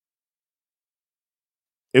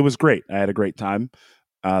it was great. I had a great time.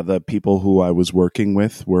 The people who I was working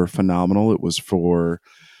with were phenomenal. It was for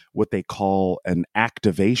what they call an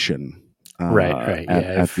activation Right.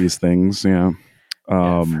 at these things. Yeah.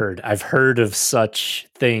 I've heard of such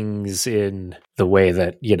things in the way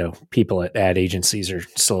that, people at ad agencies are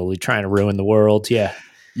slowly trying to ruin the world. Yeah.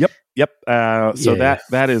 Yep. So Yeah.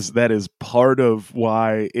 that is part of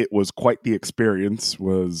why it was quite the experience.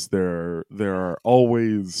 Was there are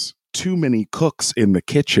always too many cooks in the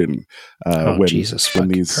kitchen when Jesus when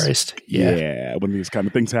fucking these Christ. Yeah. when these kind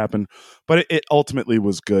of things happen. But it ultimately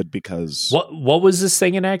was good because What was this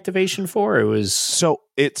thing in activation for? It was so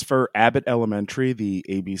it's for Abbott Elementary, the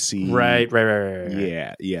ABC. right.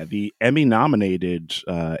 Yeah, the Emmy-nominated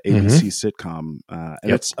ABC sitcom, and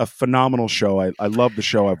it's a phenomenal show. I love the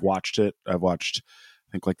show. I've watched it. I've watched,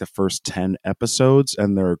 I think, like the first 10 episodes,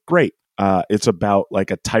 and they're great. It's about like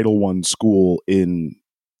a Title I school in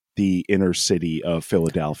the inner city of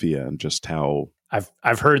Philadelphia, and just how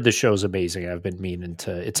I've heard the show's amazing. I've been meaning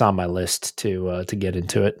to. It's on my list to get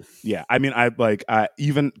into it. yeah. I mean,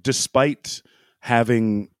 even despite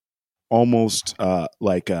having almost an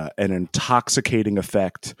intoxicating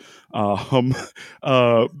effect like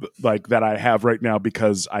that I have right now,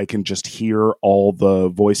 because I can just hear all the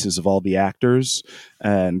voices of all the actors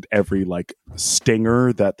and every like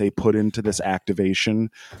stinger that they put into this activation.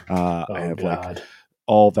 I have like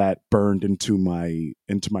all that burned into my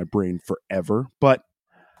brain forever. But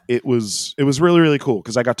it was really, really cool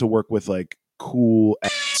because I got to work with like cool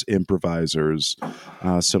improvisers,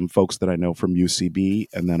 some folks that I know from UCB,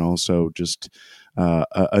 and then also just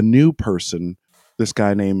a new person, this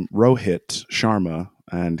guy named Rohit Sharma,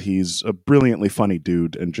 and he's a brilliantly funny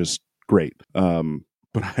dude and just great.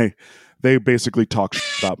 But they basically talk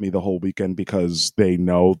about me the whole weekend because they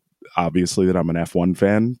know obviously that I'm an F1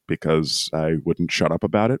 fan, because I wouldn't shut up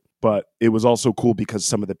about it. But it was also cool because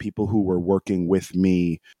some of the people who were working with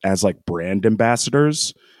me as like brand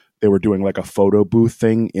ambassadors, they were doing like a photo booth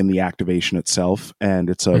thing in the activation itself. And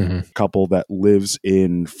it's a couple that lives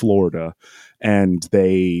in Florida, and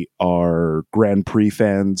they are Grand Prix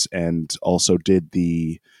fans and also did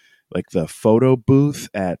the photo booth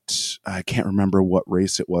at, I can't remember what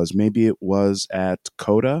race it was. Maybe it was at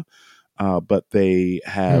Coda. But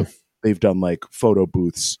they've done like photo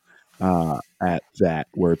booths at that,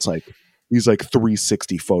 where it's like these like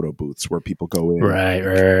 360 photo booths where people go in,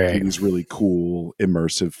 right. these really cool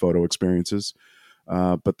immersive photo experiences.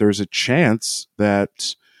 But there's a chance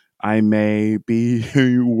that I may be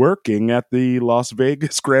working at the Las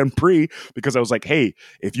Vegas Grand Prix, because I was like, hey,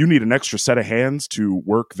 if you need an extra set of hands to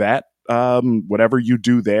work that, whatever you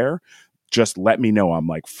do there, just let me know. I'm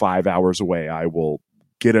like 5 hours away. I will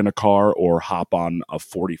get in a car or hop on a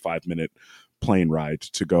 45-minute plane ride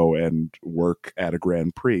to go and work at a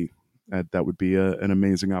Grand Prix. That would be an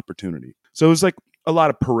amazing opportunity. So it was like a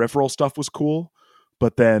lot of peripheral stuff was cool,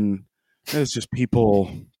 but then it's just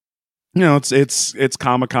people, it's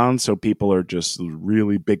Comic-Con, so people are just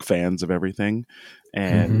really big fans of everything.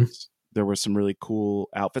 And there were some really cool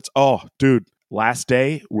outfits. Oh, dude, last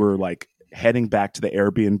day we're like heading back to the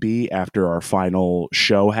Airbnb after our final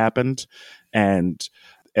show happened, and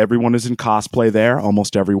everyone is in cosplay there,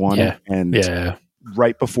 almost everyone. And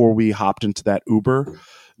right before we hopped into that Uber,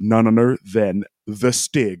 none other than the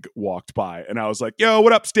Stig walked by, and I was like, yo,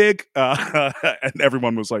 what up, Stig? And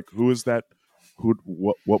everyone was like, who is that?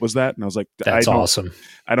 What was that? And I was like, that's awesome.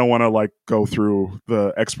 I don't want to like go through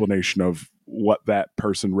the explanation of what that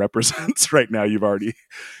person represents right now. You've already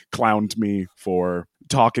clowned me for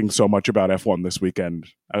talking so much about F1 this weekend.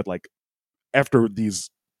 I would like, after these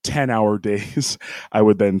 10-hour days, I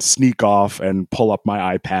would then sneak off and pull up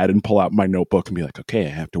my iPad and pull out my notebook and be like, okay, I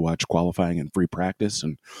have to watch qualifying and free practice.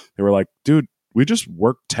 And they were like, dude, we just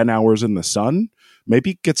worked 10 hours in the sun.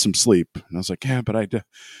 Maybe get some sleep. And I was like, yeah, but I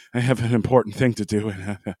have an important thing to do.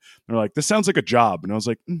 And they're like, this sounds like a job. And I was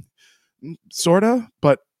like, sort of,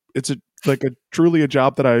 but it's truly a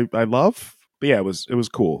job that I love. But yeah, it was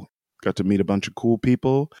cool. Got to meet a bunch of cool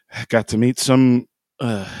people. Got to meet some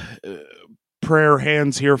prayer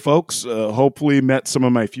hands here, folks. Hopefully met some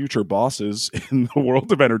of my future bosses in the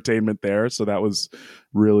world of entertainment there. So that was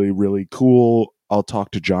really, really cool. I'll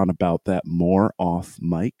talk to John about that more off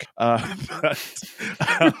mic. But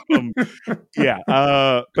it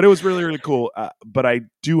was really, really cool. But I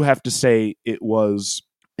do have to say it was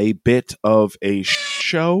a bit of a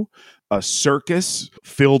show, a circus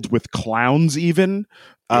filled with clowns even,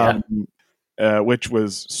 which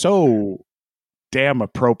was so damn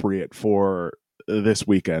appropriate for this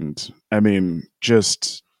weekend. I mean,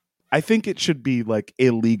 I think it should be like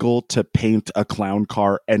illegal to paint a clown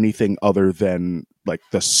car anything other than like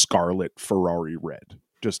the Scarlet Ferrari red.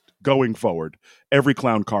 just going forward. Every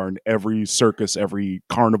clown car and every circus, every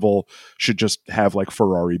carnival should just have like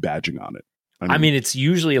Ferrari badging on it. I mean, it's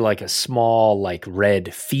usually like a small, like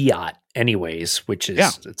red Fiat anyways, which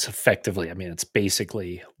is, it's effectively, I mean, it's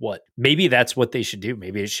basically maybe that's what they should do.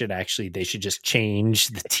 Maybe they should just change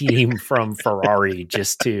the team from Ferrari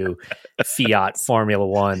just to Fiat Formula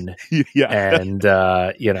One. And,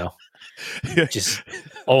 just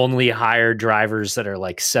only hire drivers that are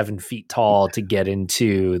like 7 feet tall to get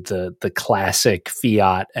into the classic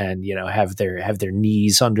Fiat and, have their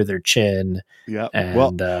knees under their chin. Yeah.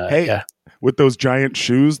 And, with those giant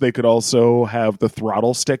shoes, they could also have the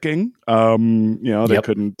throttle sticking. They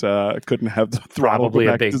couldn't have the throttle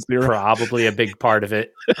back to zero. Probably a big part of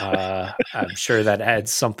it. I'm sure that had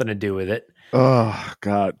something to do with it. Oh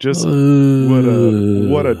God, just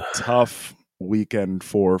what a tough weekend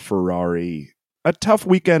for Ferrari. A tough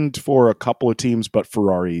weekend for a couple of teams, but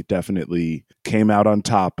Ferrari definitely came out on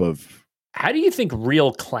top of. How do you think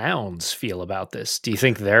real clowns feel about this? Do you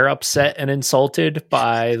think they're upset and insulted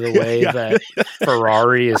by the way that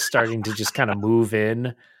Ferrari is starting to just kind of move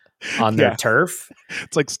in on their turf?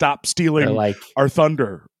 It's like, stop stealing our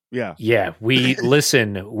thunder. Yeah. Yeah. We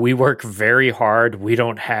work very hard. We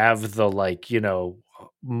don't have the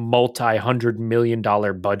multi-$100 million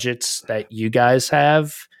budgets that you guys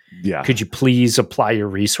have. Yeah. Could you please apply your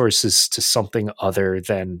resources to something other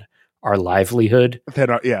than our livelihood?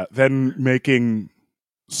 Then making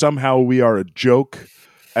somehow we are a joke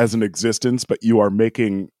as an existence, but you are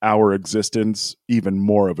making our existence even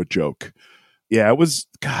more of a joke. Yeah, it was,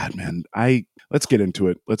 God, man. Let's get into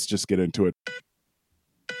it. Let's just get into it.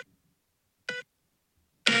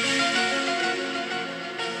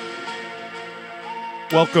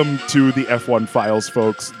 Welcome to the F1 Files,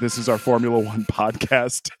 folks. This is our Formula One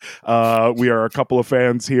podcast. We are a couple of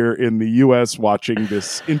fans here in the U.S. watching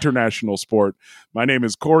this international sport. My name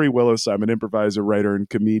is Corey Willis. I'm an improviser, writer, and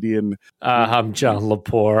comedian. I'm John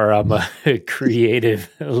Lepore. I'm a creative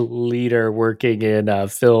leader working in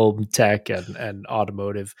film, tech, and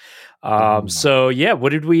automotive. So yeah, what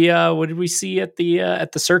did we see at the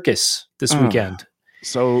circus this weekend?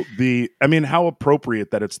 So how appropriate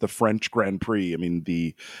that it's the French Grand Prix. I mean,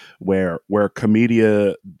 where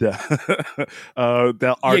Comedia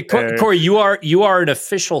Corey, you are an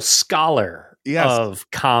official scholar of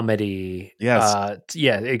comedy. Yes.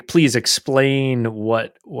 Please explain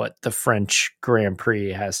what the French Grand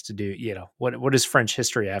Prix has to do. What does French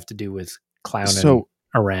history have to do with clowning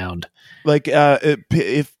around?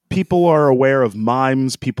 If people are aware of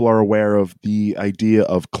mimes, people are aware of the idea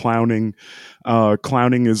of clowning.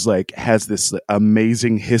 Clowning has this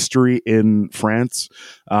amazing history in France.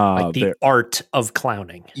 The art of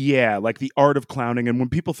clowning. Yeah, like the art of clowning. And when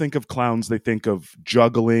people think of clowns, they think of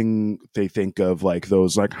juggling. They think of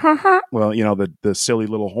those the silly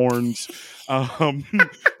little horns. But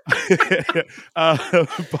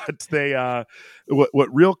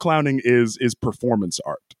what real clowning is performance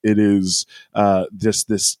art. It is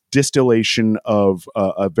this distillation of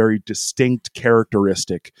a very distinct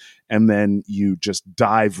characteristic, and then you just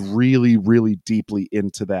dive really, really deeply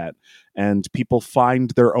into that, and people find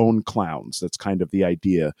their own clowns. That's kind of the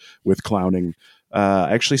idea with clowning.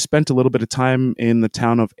 I actually spent a little bit of time in the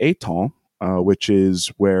town of Étampes, which is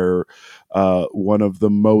where one of the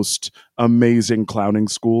most amazing clowning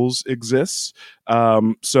schools exists.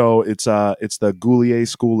 So it's the Goulier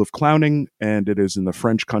School of Clowning, and it is in the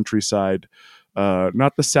French countryside,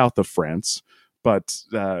 not the south of France, but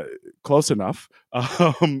close enough.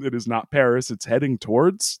 It is not Paris. It's heading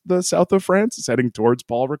towards the south of France. It's heading towards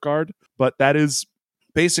Paul Ricard. But that is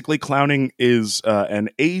basically, clowning is an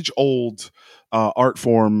age-old art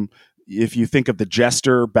form. If you think of the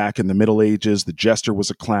jester back in the Middle Ages, the jester was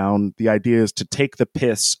a clown. The idea is to take the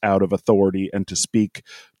piss out of authority and to speak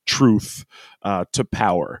truth to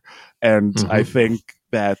power. And I think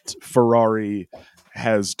that Ferrari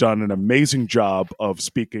has done an amazing job of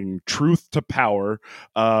speaking truth to power,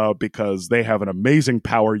 because they have an amazing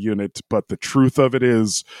power unit, but the truth of it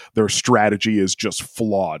is their strategy is just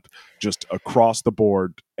flawed, just across the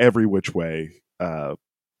board, every which way. I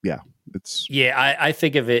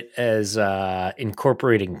think of it as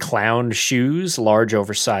incorporating clown shoes, large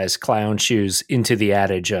oversized clown shoes, into the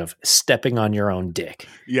adage of stepping on your own dick.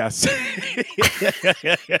 Yes.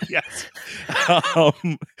 Yes.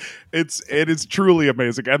 It is truly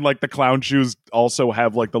amazing. And the clown shoes also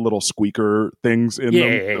have the little squeaker things in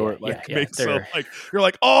them. You're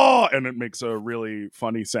like, oh, and it makes a really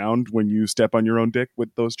funny sound when you step on your own dick with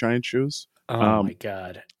those giant shoes. Oh my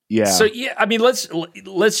God. Yeah. So I mean, let's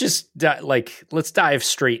just let's dive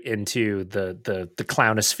straight into the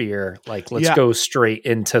clownosphere. Let's go straight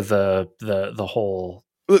into the whole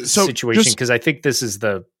situation, because I think this is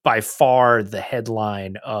by far the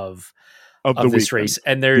headline of the this weekend. race,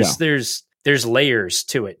 and there's layers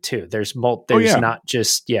to it too. There's not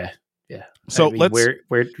just So where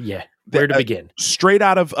to begin? Straight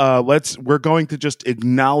out of we're going to just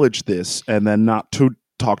acknowledge this and then not to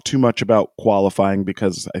talk too much about qualifying,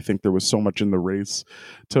 because I think there was so much in the race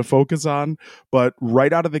to focus on. But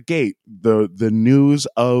right out of the gate, the news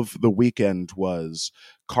of the weekend was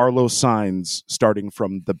Carlos Sainz starting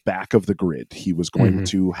from the back of the grid. He was going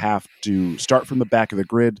to have to start from the back of the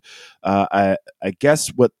grid. I guess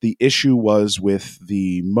what the issue was with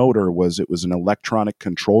the motor was it was an electronic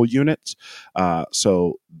control unit.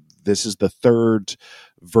 So this is the third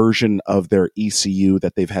version of their ECU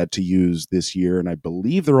that they've had to use this year, and I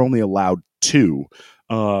believe they're only allowed 2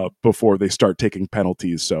 before they start taking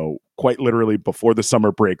penalties. So quite literally before the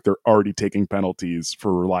summer break, they're already taking penalties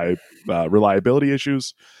for reliability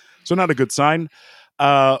issues. So not a good sign.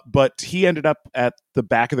 But he ended up at the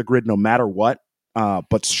back of the grid no matter what,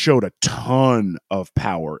 but showed a ton of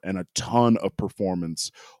power and a ton of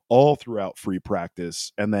performance all throughout free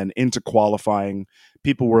practice. And then into qualifying,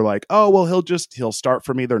 people were like, oh, well, he'll start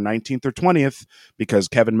from either 19th or 20th, because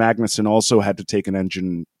Kevin Magnussen also had to take an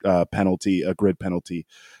engine penalty, a grid penalty.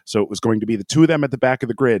 So it was going to be the 2 of them at the back of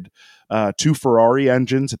the grid, 2 Ferrari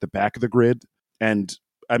engines at the back of the grid. And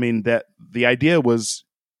I mean, that the idea was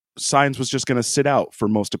Sainz was just going to sit out for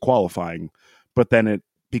most of qualifying, but then it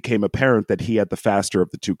became apparent that he had the faster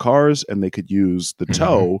of the 2 cars and they could use the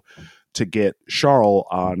tow to get Charles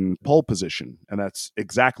on pole position. And that's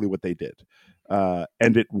exactly what they did.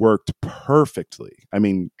 And it worked perfectly. I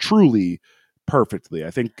mean, truly perfectly.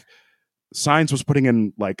 I think Sainz was putting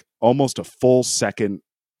in like almost a full second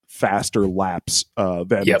faster laps than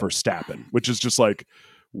Verstappen, which is just like,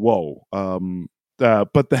 whoa.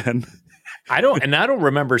 But then I don't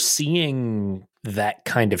remember seeing that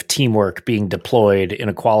kind of teamwork being deployed in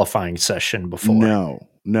a qualifying session before.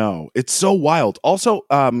 No, it's so wild. Also,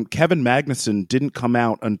 Kevin Magnussen didn't come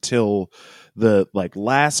out until the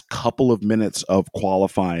last couple of minutes of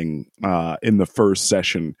qualifying in the first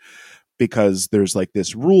session, because there's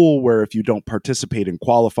this rule where if you don't participate in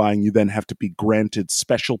qualifying, you then have to be granted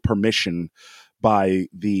special permission by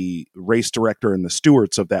the race director and the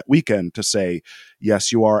stewards of that weekend to say,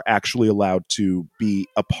 yes, you are actually allowed to be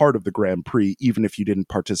a part of the Grand Prix, even if you didn't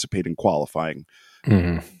participate in qualifying.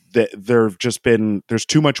 There's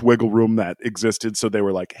too much wiggle room that existed. So they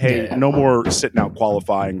were like, hey, no more sitting out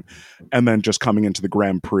qualifying and then just coming into the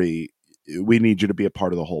Grand Prix. We need you to be a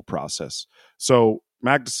part of the whole process. So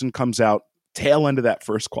Magnussen comes out tail end of that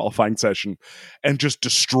first qualifying session and just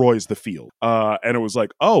destroys the field. And it was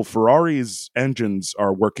like, oh, Ferrari's engines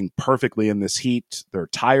are working perfectly in this heat. Their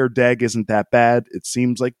tire deg isn't that bad. It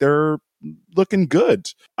seems like they're looking good.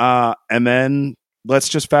 And then let's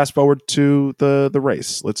just fast forward to the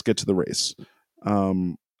race. Let's get to the race.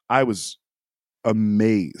 I was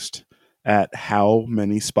amazed at how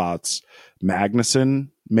many spots Magnussen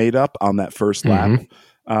made up on that first lap.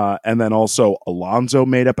 And then also Alonso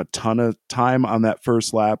made up a ton of time on that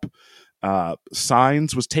first lap.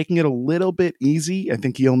 Sainz was taking it a little bit easy. I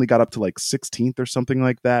think he only got up to 16th or something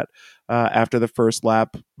like that after the first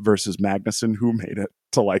lap, versus Magnussen, who made it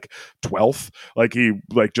to 12th. He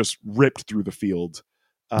just ripped through the field.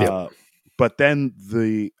 But then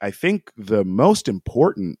I think the most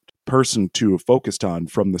important person to have focused on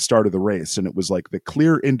from the start of the race, and it was the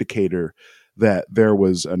clear indicator that there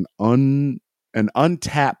was an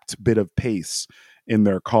untapped bit of pace in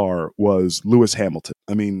their car, was Lewis Hamilton.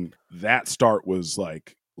 I mean, that start was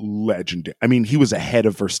legendary. I mean, he was ahead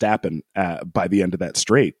of Verstappen by the end of that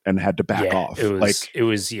straight and had to back off. It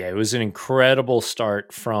was an incredible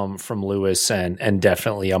start from Lewis, and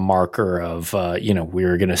definitely a marker of we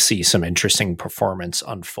were going to see some interesting performance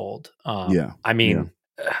unfold.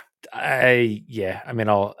 I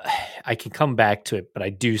can come back to it, but I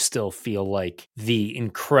do still feel like the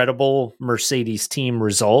incredible Mercedes team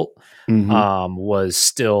result was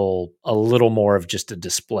still a little more of just a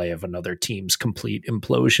display of another team's complete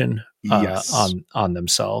implosion on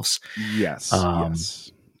themselves. Yes.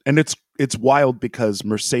 And it's wild because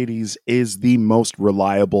Mercedes is the most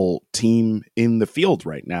reliable team in the field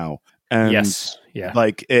right now. And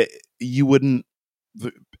you wouldn't,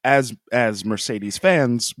 as Mercedes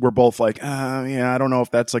fans, we're both I don't know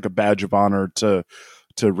if that's a badge of honor to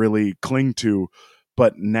really cling to.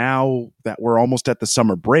 But now that we're almost at the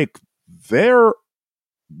summer break,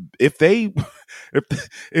 if they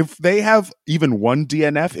have even one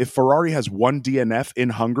DNF, if Ferrari has one DNF in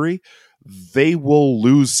Hungary, they will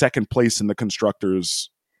lose second place in the Constructors'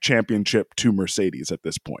 Championship to Mercedes at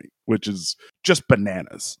this point, which is just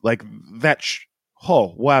bananas.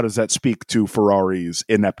 oh, wow, does that speak to Ferrari's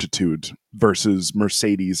ineptitude versus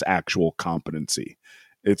Mercedes' actual competency?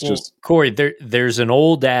 It's just Corey, there's an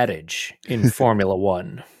old adage in Formula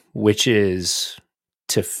One, which is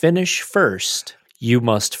to finish first, you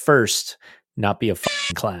must first not be a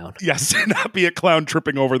fucking clown. Yes, not be a clown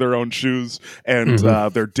tripping over their own shoes and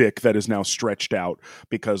their dick that is now stretched out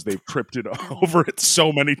because they've tripped it over it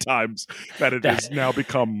so many times that it has now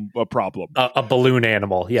become a problem. A balloon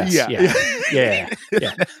animal, yes. Yeah.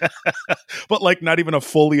 But like not even a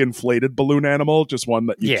fully inflated balloon animal, just one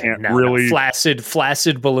that you can't really...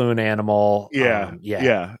 Flaccid balloon animal. Yeah.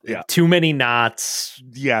 Too many knots.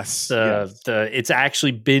 Yes. It's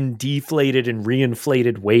actually been deflated and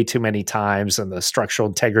reinflated way too many times, and the structural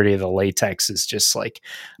integrity of the latex is just like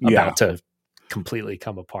about to completely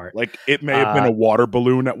come apart. Like it may have been a water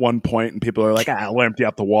balloon at one point, and people are like, we'll empty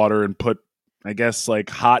out the water and put, I guess, like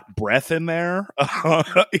hot breath in there.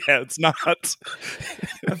 It's not.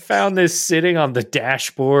 I found this sitting on the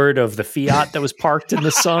dashboard of the Fiat that was parked in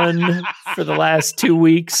the sun for the last 2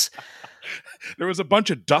 weeks. There was a bunch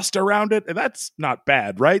of dust around it, and that's not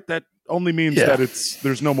bad, right? That only means that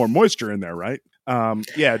there's no more moisture in there, right?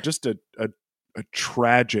 Just a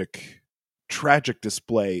tragic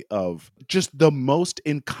display of just the most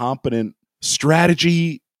incompetent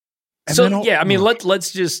strategy.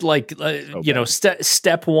 Let's just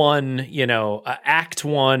step one, act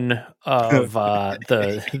one of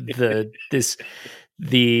the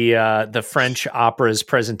French opera's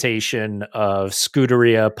presentation of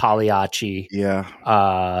Scuderia Pagliacci.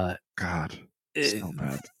 Yeah. God, so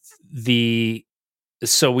bad.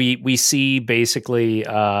 So we see basically,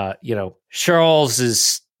 Charles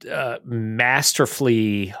is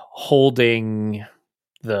masterfully holding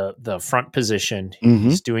the front position. Mm-hmm.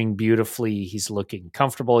 He's doing beautifully. He's looking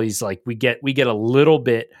comfortable. He's like, we get a little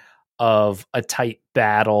bit of a tight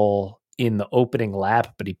battle in the opening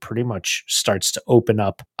lap, but he pretty much starts to open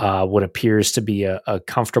up what appears to be a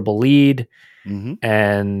comfortable lead. Mm-hmm.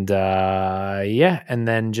 And and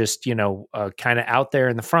then just kind of out there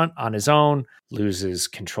in the front on his own, loses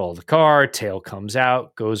control of the car, tail comes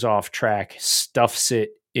out, goes off track, stuffs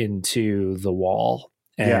it into the wall.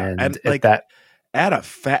 And like that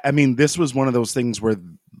this was one of those things where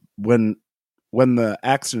when the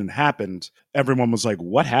accident happened, everyone was like,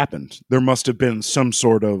 what happened? There must have been some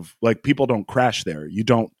sort of, like, people don't crash there.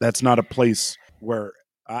 That's not a place where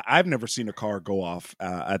I've never seen a car go off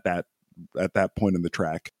at that point in the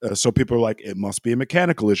track. So people are like, it must be a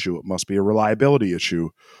mechanical issue. It must be a reliability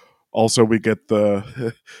issue. Also, we get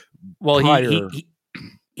the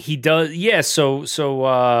he does. Yeah. So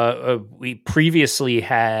we previously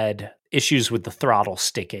had issues with the throttle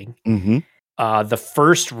sticking. Mm-hmm. The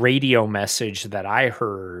first radio message that I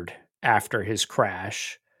heard after his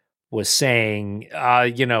crash was saying,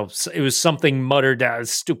 it was something muttered out,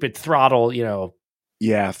 stupid throttle,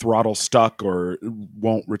 Yeah, throttle stuck or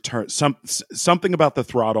won't return. Something about the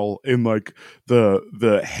throttle in like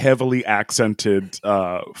the heavily accented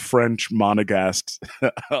French Monegasque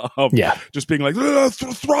just being like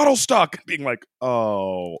throttle stuck, being like,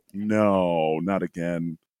 oh no, not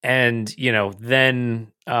again. And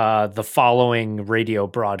then the following radio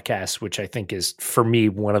broadcast, which I think is for me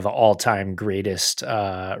one of the all-time greatest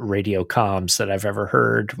radio comms that I've ever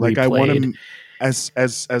heard. Like replayed. I want to.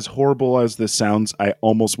 As horrible as this sounds, I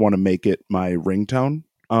almost want to make it my ringtone.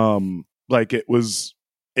 Like it was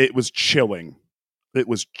chilling. It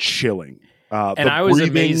was chilling. And I was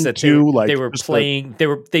amazed that they were playing.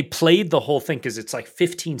 They played the whole thing because it's like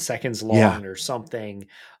 15 seconds long or something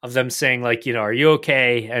of them saying like, are you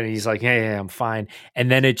okay? And he's like, hey, I'm fine.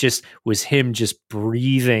 And then it just was him just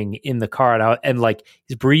breathing in the car and like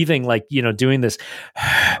he's breathing like doing this.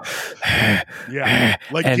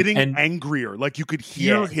 Like getting angrier. Like you could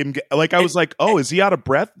hear him. Like I was like, oh, is he out of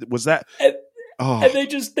breath? Was that? And they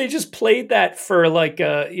just played that for like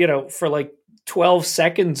for like 12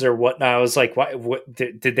 seconds or whatnot. I was like, what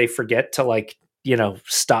did they forget to like,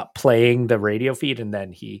 stop playing the radio feed? And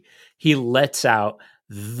then he lets out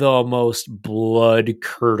the most blood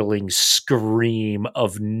curdling scream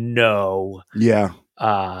of no. Yeah.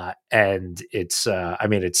 And it's,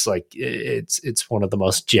 it's like, it's one of the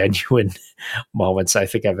most genuine moments I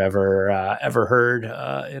think I've ever heard,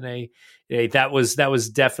 that was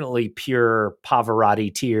definitely pure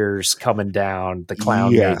Pavarotti tears coming down the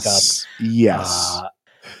clown makeup. Yes.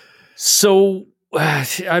 So,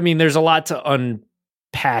 there's a lot to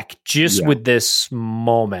unpack just with this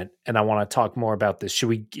moment, and I want to talk more about this. Should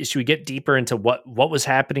we get deeper into what was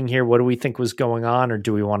happening here? What do we think was going on, or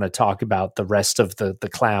do we want to talk about the rest of the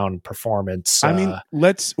clown performance? I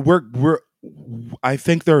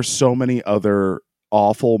think there are so many other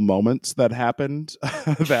awful moments that happened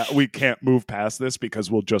that we can't move past this because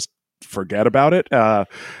we'll just forget about it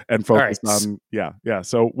and focus on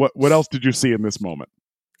so what else did you see in this moment?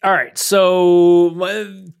 All right, so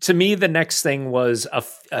to me the next thing was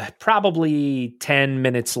probably 10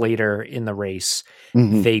 minutes later in the race.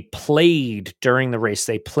 They played during the race,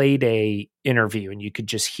 they played a interview, and you could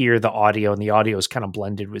just hear the audio, and the audio is kind of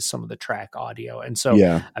blended with some of the track audio. And so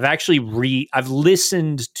I've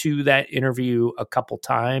listened to that interview a couple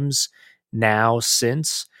times now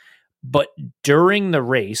since, but during the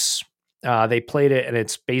race they played it, and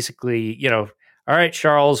it's basically, all right,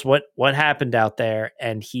 Charles, what happened out there?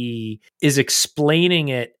 And he is explaining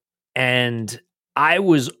it, and I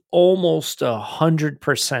was almost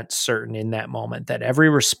 100% certain in that moment that every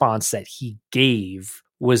response that he gave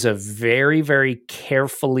was a very, very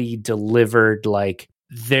carefully delivered, like,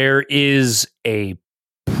 there is a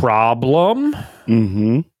problem.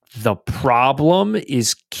 The problem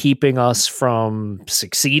is keeping us from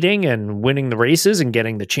succeeding and winning the races and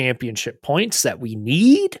getting the championship points that we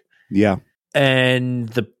need. Yeah. And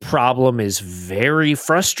the problem is very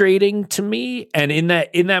frustrating to me. And in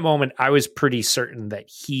that moment, I was pretty certain that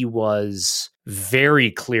he was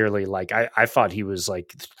very clearly, like, I thought he was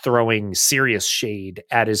like throwing serious shade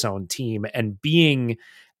at his own team and being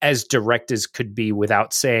as direct as could be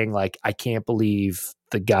without saying, like, I can't believe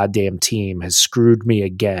the goddamn team has screwed me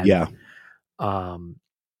again. Yeah.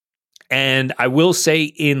 And I will say,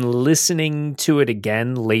 in listening to it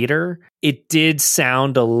again later, it did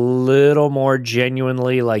sound a little more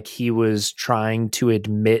genuinely like he was trying to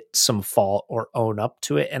admit some fault or own up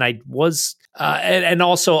to it. And I was, and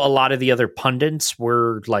also a lot of the other pundits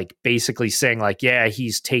were like basically saying, like, yeah,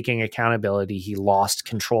 he's taking accountability. He lost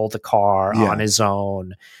control of the car on his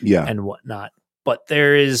own and whatnot. But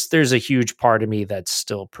there's a huge part of me that's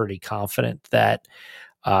still pretty confident that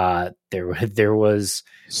there was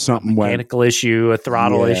something, a mechanical issue, a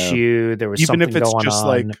throttle issue. There was even something if it's going just on.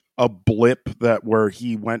 like a blip that where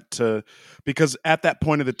he went to, because at that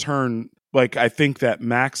point of the turn, like, I think that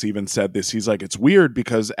Max even said this. He's like, it's weird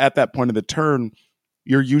because at that point of the turn,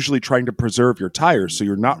 you're usually trying to preserve your tires, so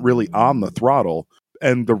you're not really on the throttle,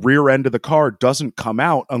 and the rear end of the car doesn't come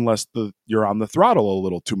out unless you're on the throttle a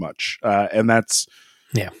little too much, and that's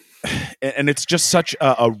and it's just such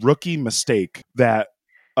a rookie mistake that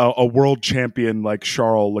a world champion like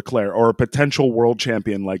Charles Leclerc, or a potential world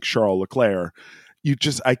champion like Charles Leclerc,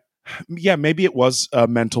 maybe it was a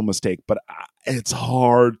mental mistake, but it's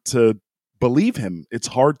hard to believe him. It's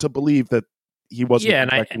hard to believe that he wasn't.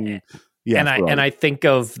 And I think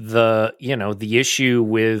of the issue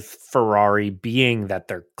with Ferrari being that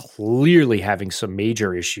they're clearly having some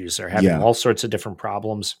major issues. They're having all sorts of different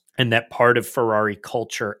problems. And that part of Ferrari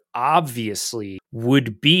culture obviously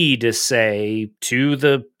would be to say to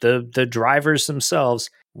the drivers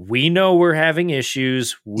themselves, we know we're having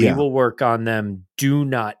issues. We will work on them. Do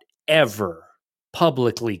not ever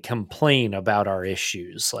publicly complain about our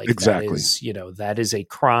issues. Like, exactly. that is a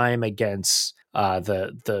crime against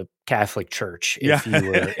the Catholic Church.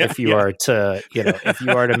 If you are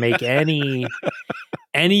to make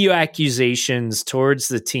any accusations towards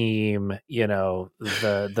the team,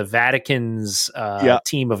 the Vatican's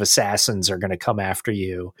team of assassins are going to come after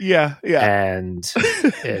you. And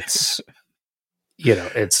it's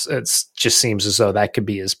it's just seems as though that could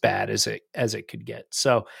be as bad as it could get.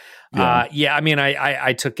 So I mean,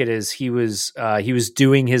 I took it as he was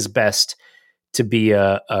doing his best to be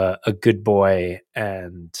a good boy,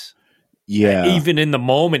 and even in the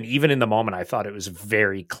moment, I thought it was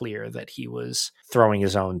very clear that he was throwing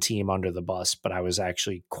his own team under the bus. But I was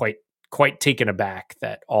actually quite taken aback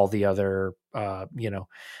that all the other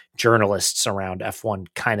journalists around F1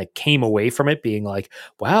 kind of came away from it being like,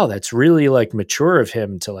 wow, that's really like mature of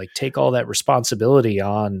him to like take all that responsibility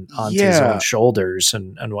onto his own shoulders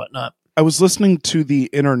and whatnot. I was listening to the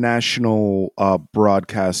international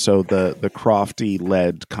broadcast, so the Crofty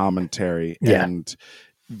led commentary, and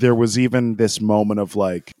there was even this moment of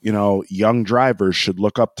like, young drivers should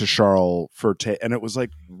look up to Charles and it was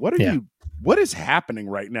like, what is happening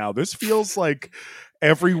right now? This feels like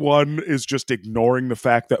everyone is just ignoring the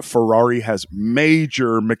fact that Ferrari has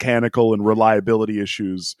major mechanical and reliability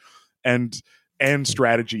issues and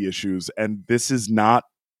strategy issues, and this is not.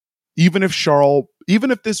 Even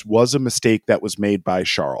if this was a mistake that was made by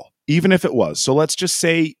Charles, even if it was, so let's just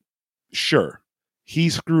say, sure, he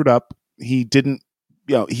screwed up. He didn't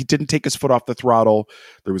take his foot off the throttle.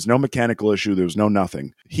 There was no mechanical issue. There was no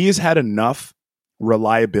nothing. He has had enough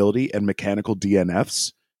reliability and mechanical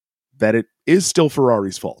DNFs that it is still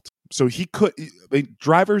Ferrari's fault. So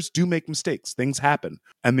drivers do make mistakes. Things happen.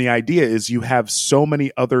 And the idea is you have so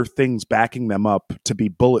many other things backing them up to be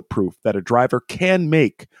bulletproof that a driver can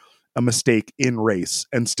make a mistake in race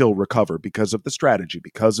and still recover because of the strategy,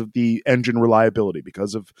 because of the engine reliability,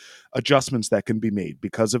 because of adjustments that can be made,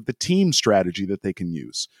 because of the team strategy that they can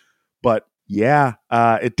use. But yeah,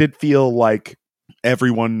 it did feel like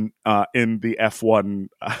everyone in the F1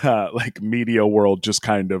 like media world just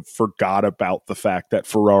kind of forgot about the fact that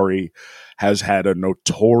Ferrari has had a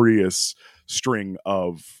notorious string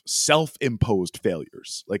of self-imposed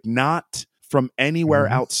failures, like not from anywhere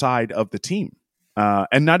outside of the team.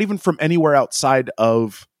 And not even from anywhere outside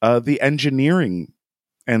of the engineering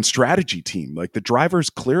and strategy team. Like the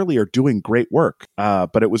drivers clearly are doing great work,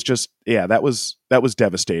 but it was just that was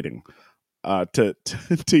devastating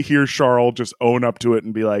to hear Charles just own up to it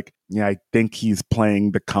and be like, yeah, I think he's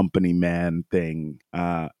playing the company man thing.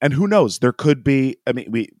 And who knows? There could be. I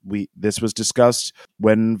mean, we this was discussed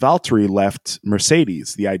when Valtteri left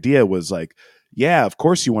Mercedes. The idea was like, yeah, of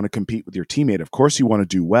course you want to compete with your teammate. Of course you want to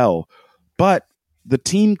do well, but the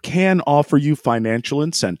team can offer you financial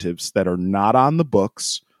incentives that are not on the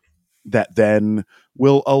books that then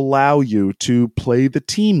will allow you to play the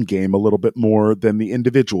team game a little bit more than the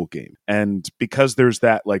individual game. And because there's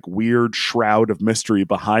that like weird shroud of mystery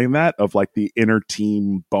behind that of like the inner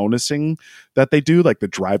team bonusing that they do, like the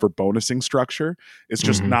driver bonusing structure is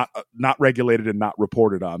just not regulated and not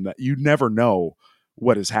reported on, that you never know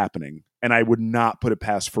what is happening. And I would not put it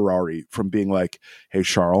past Ferrari from being like, hey,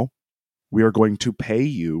 Charles, we are going to pay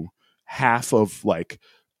you half of like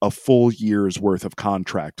a full year's worth of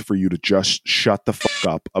contract for you to just shut the fuck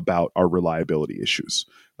up about our reliability issues.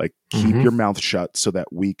 Like keep your mouth shut so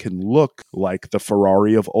that we can look like the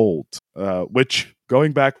Ferrari of old, which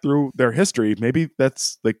going back through their history, maybe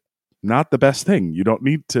that's like not the best thing. You don't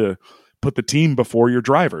need to put the team before your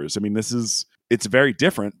drivers. I mean, it's very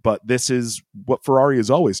different, but this is what Ferrari has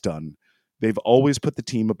always done. They've always put the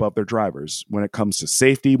team above their drivers when it comes to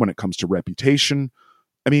safety, when it comes to reputation.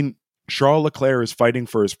 I mean, Charles Leclerc is fighting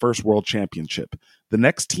for his first world championship. The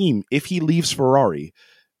next team, if he leaves Ferrari,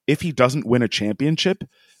 if he doesn't win a championship,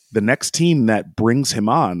 the next team that brings him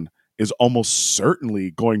on is almost certainly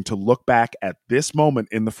going to look back at this moment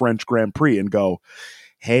in the French Grand Prix and go,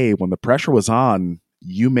 hey, when the pressure was on,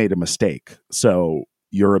 you made a mistake. So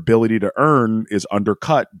your ability to earn is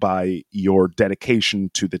undercut by your dedication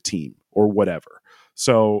to the team or whatever.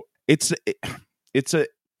 So it's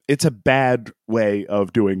a bad way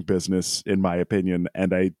of doing business, in my opinion,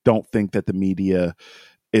 and I don't think that the media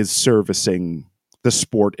is servicing the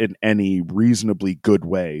sport in any reasonably good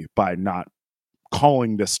way by not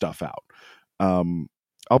calling this stuff out.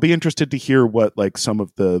 I'll be interested to hear what like some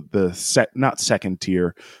of not second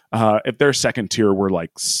tier, if they're second tier, we're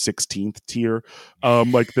like 16th tier,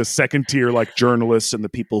 like the second tier, like journalists and the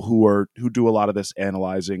people who do a lot of this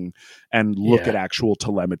analyzing and look at actual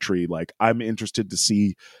telemetry. Like I'm interested to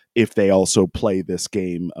see if they also play this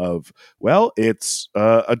game of, well, it's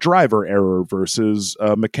a driver error versus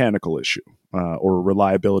a mechanical issue or a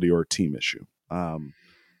reliability or a team issue.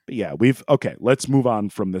 Yeah, let's move on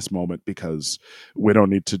from this moment because we don't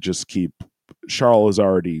need to just keep Charles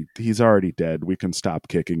he's already dead. We can stop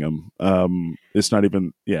kicking him. It's not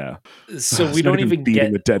even So we don't even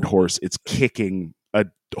beating a dead horse. It's kicking a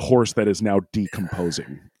horse that is now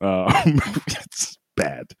decomposing. It's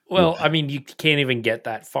bad. Well, I mean, you can't even get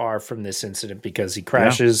that far from this incident because he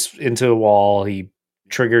crashes into a wall, he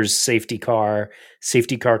triggers safety car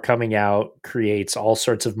coming out, creates all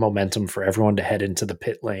sorts of momentum for everyone to head into the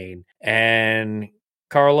pit lane. And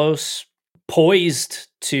Carlos, poised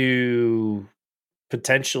to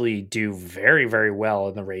potentially do very, very well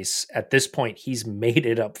in the race. At this point, he's made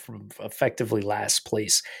it up from effectively last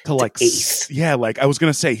place to like 8th. Yeah, like I was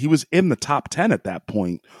going to say, he was in the top 10 at that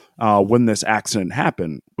point when this accident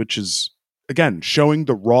happened, which is, again, showing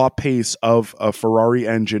the raw pace of a Ferrari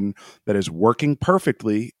engine that is working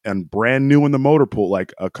perfectly and brand new in the motor pool.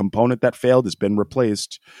 Like a component that failed has been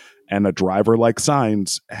replaced, and a driver like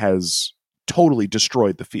Sainz has totally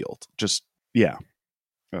destroyed the field. Just, yeah.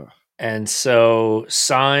 Ugh. And so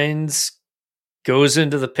Sainz goes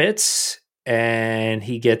into the pits and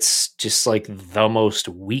he gets just like the most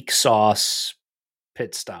weak sauce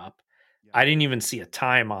pit stop. I didn't even see a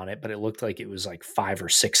time on it, but it looked like it was like 5 or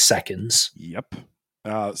 6 seconds. Yep.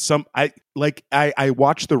 I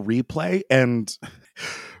watched the replay, and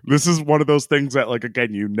this is one of those things that, like,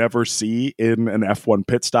 again, you never see in an F1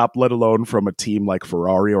 pit stop, let alone from a team like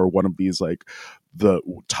Ferrari or one of these like the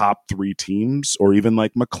top 3 teams, or even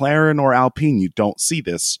like McLaren or Alpine. You don't see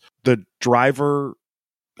this. The driver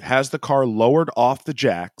has the car lowered off the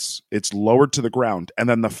jacks. It's lowered to the ground. And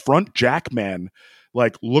then the front jack man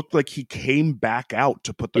like looked like he came back out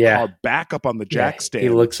to put the car back up on the jack stand. He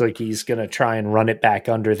looks like he's going to try and run it back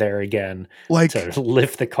under there again, like to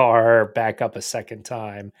lift the car back up a second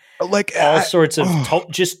time. Like all sorts of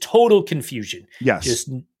just total confusion. Yes.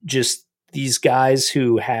 Just these guys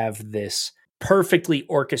who have this perfectly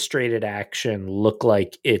orchestrated action look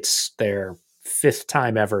like it's their 5th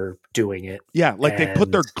time ever doing it. Yeah, like they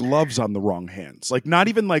put their gloves on the wrong hands. Like not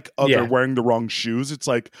even like they're wearing the wrong shoes. It's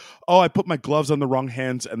like, oh, I put my gloves on the wrong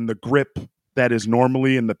hands and the grip that is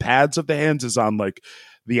normally in the pads of the hands is on like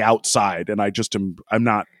the outside. And I'm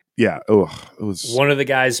not. Yeah. Oh, it was one of the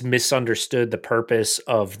guys misunderstood the purpose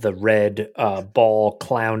of the red ball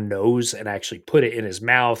clown nose and actually put it in his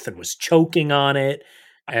mouth and was choking on it.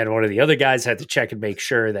 And one of the other guys had to check and make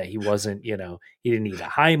sure that he wasn't, he didn't need a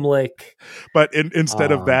Heimlich. But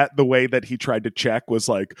instead of that, the way that he tried to check was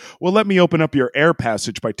like, well, let me open up your air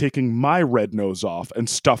passage by taking my red nose off and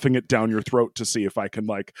stuffing it down your throat to see if I can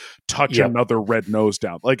like touch another red nose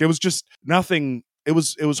down. Like it was just nothing. It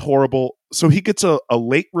was horrible. So he gets a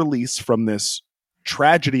late release from this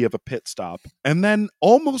tragedy of a pit stop and then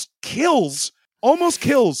almost kills a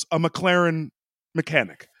McLaren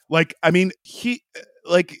mechanic. Like, I mean,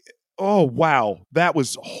 oh, wow, that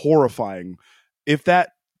was horrifying. If that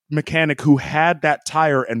mechanic who had that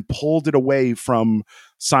tire and pulled it away from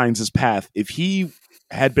Sainz's path, if he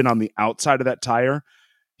had been on the outside of that tire,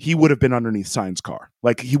 he would have been underneath Sainz's car.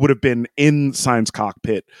 Like, he would have been in Sainz's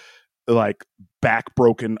cockpit, like, back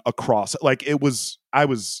broken across. Like, I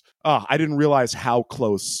didn't realize how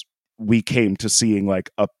close we came to seeing, like,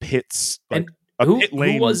 a pit lane. Who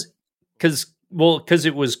was, because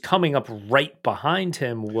it was coming up right behind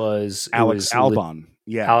him was Alex Albon.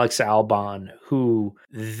 Alex Albon, who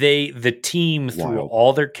the team through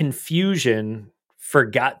all their confusion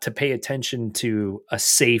forgot to pay attention to a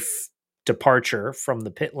safe departure from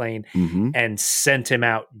the pit lane and sent him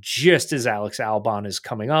out just as Alex Albon is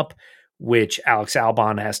coming up, which Alex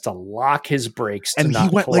Albon has to lock his brakes to and not he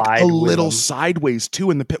went collide like a little him. sideways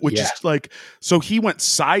too in the pit, which is like, so he went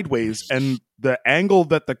sideways and the angle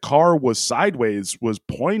that the car was sideways was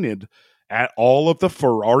pointed at all of the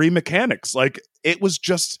Ferrari mechanics. Like it was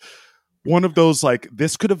just one of those, like,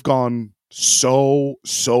 this could have gone so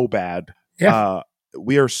bad. Yeah.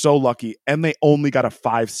 We are so lucky. And they only got a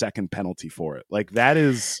 5-second penalty for it. Like that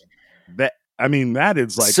is like,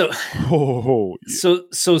 so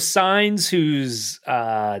Sainz, who's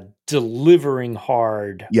delivering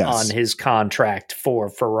hard on his contract for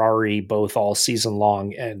Ferrari, both all season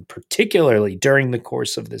long and particularly during the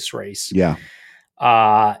course of this race,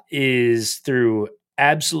 is through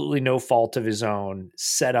absolutely no fault of his own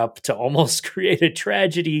set up to almost create a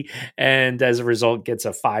tragedy, and as a result gets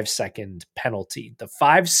a 5-second penalty. The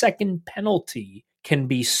 5-second penalty can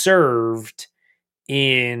be served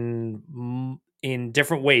in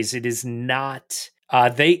different ways. It is not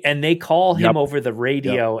they call him over the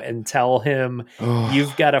radio and tell him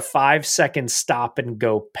you've got a 5-second stop and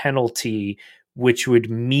go penalty, which would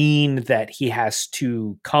mean that he has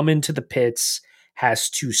to come into the pits, has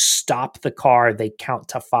to stop the car. They count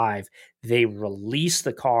to 5. They release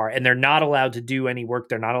the car, and they're not allowed to do any work.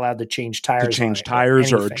 They're not allowed to change tires,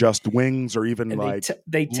 or adjust wings, or even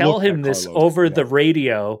they tell him this over the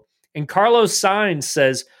radio. And Carlos Sainz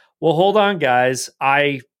says, well, hold on, guys.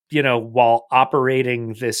 While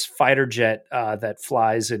operating this fighter jet that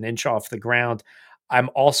flies an inch off the ground, I'm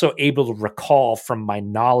also able to recall from my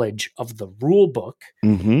knowledge of the rule book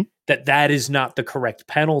that is not the correct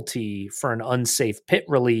penalty for an unsafe pit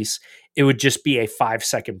release. It would just be a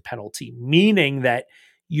 5-second penalty, meaning that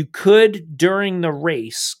you could, during the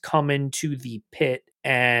race, come into the pit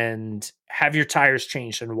and have your tires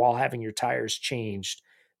changed. And while having your tires changed,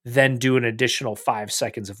 then do an additional 5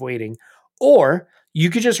 seconds of waiting. Or you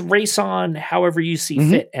could just race on however you see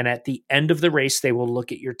fit. And at the end of the race, they will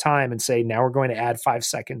look at your time and say, now we're going to add 5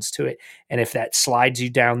 seconds to it. And if that slides you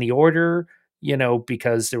down the order,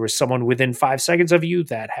 because there was someone within 5 seconds of you,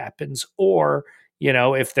 that happens. Or,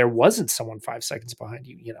 if there wasn't someone 5 seconds behind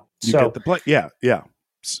you, you get the play. Yeah.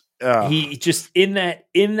 He just in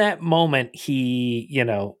that moment, he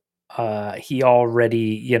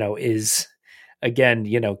already, is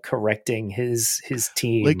again, correcting his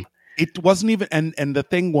team. Like, it wasn't even, and the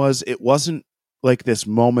thing was, it wasn't like this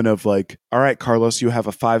moment of like, all right, Carlos, you have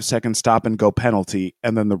a 5-second stop and go penalty.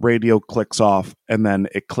 And then the radio clicks off and then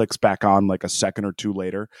it clicks back on like a second or two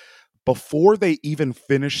later. Before they even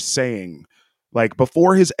finish saying, like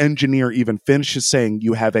before his engineer even finishes saying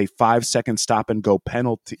you have a 5-second stop and go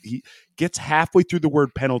penalty, he gets halfway through the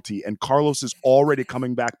word penalty, and Carlos is already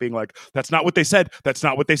coming back being like, that's not what they said. That's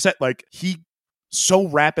not what they said. Like, he so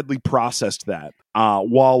rapidly processed that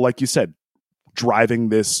while, like you said, driving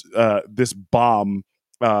this bomb,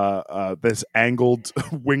 this angled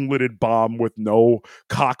wingleted bomb with no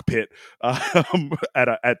cockpit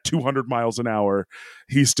at 200 miles an hour.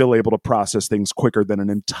 He's still able to process things quicker than an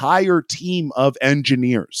entire team of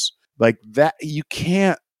engineers. Like that, you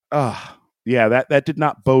can't. That did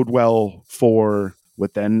not bode well for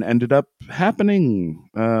what then ended up happening.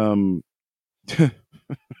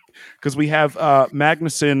 Because we have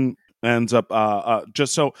Magnussen ends up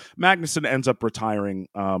Magnussen ends up retiring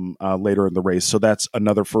later in the race, so that's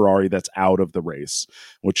another Ferrari that's out of the race,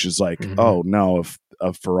 which is like, oh no, if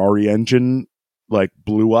a Ferrari engine like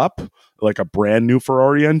blew up, like a brand new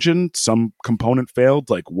Ferrari engine, some component failed,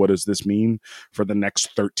 like what does this mean for the next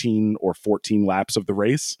 13 or 14 laps of the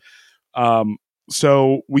race?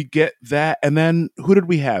 So we get that, and then who did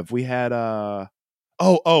we have? We had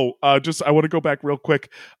just I want to go back real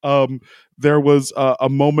quick. There was a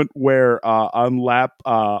moment where on lap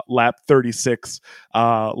 36,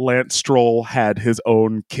 Lance Stroll had his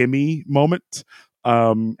own Kimi moment,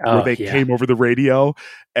 where they came over the radio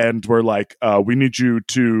and were like, we need you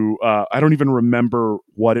to, I don't even remember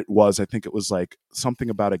what it was. I think it was like something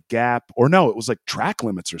about a gap, or no, it was like track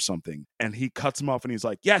limits or something. And he cuts him off and he's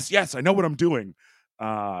like, yes, I know what I'm doing.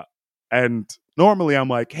 And normally I'm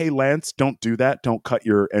like, hey, Lance, don't do that. Don't cut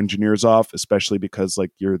your engineers off, especially because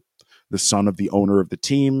like you're the son of the owner of the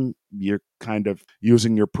team. You're kind of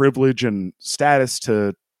using your privilege and status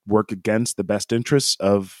to work against the best interests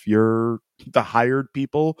of the hired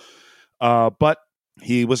people. But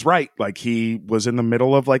he was right. Like, he was in the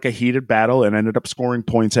middle of like a heated battle and ended up scoring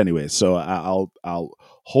points anyway. So I'll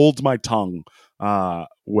hold my tongue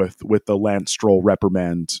with the Lance Stroll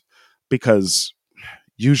reprimand, because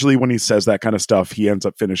usually when he says that kind of stuff, he ends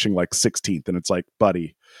up finishing like 16th. And it's like,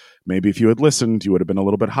 buddy, maybe if you had listened, you would have been a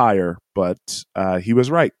little bit higher. But he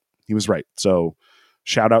was right. He was right. So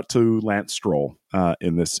shout out to Lance Stroll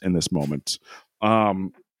in this moment.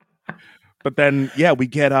 But then, yeah, we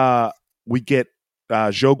get Zhou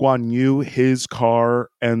Guan Yu. His car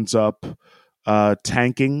ends up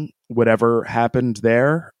tanking whatever happened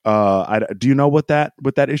there. Do you know what that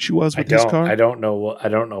issue was with his car? I don't know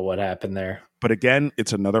what happened there. But again,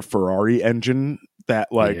 it's another Ferrari engine that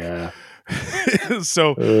like,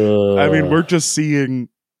 so, I mean, we're just seeing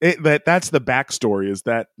it, that's the backstory, is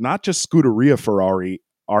that not just Scuderia Ferrari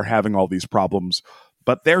are having all these problems,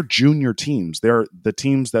 but their junior teams, they're the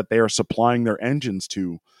teams that they are supplying their engines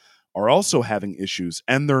to, are also having issues,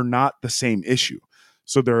 and they're not the same issue.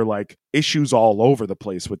 So there are like issues all over the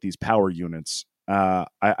place with these power units.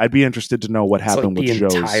 I'd be interested to know what happened with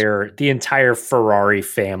Zhou's. The entire Ferrari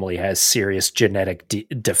family has serious genetic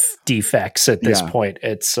defects at this point.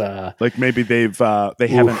 It's like maybe they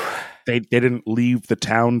didn't leave the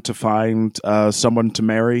town to find someone to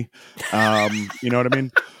marry. You know what I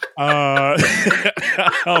mean?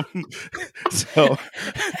 So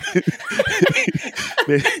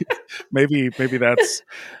maybe that's,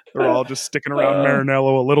 they're all just sticking around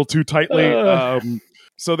Maranello a little too tightly.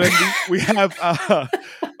 So then we have a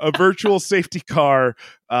virtual safety car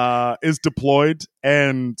is deployed,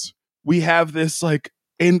 and we have this like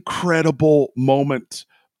incredible moment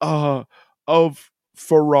of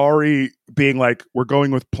Ferrari being like, we're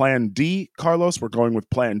going with plan D, Carlos, we're going with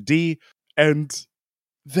plan D. And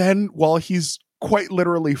then while he's quite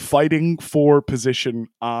literally fighting for position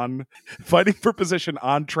on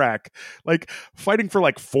track, like fighting for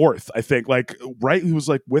like fourth, I think, like, right? He was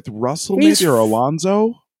like with Russell maybe, or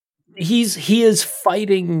Alonso. He is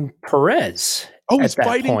fighting Perez. Oh, he's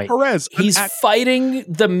fighting Perez. He's fighting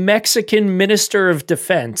the Mexican Minister of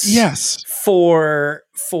Defense. Yes. For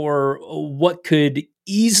what could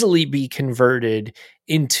easily be converted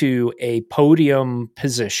into a podium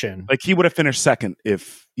position. Like, he would have finished second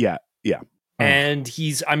if, yeah. And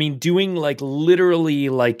he's, I mean, doing like literally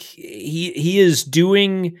like he is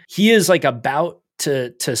like about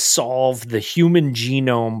to solve the human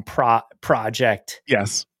genome project.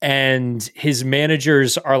 Yes. And his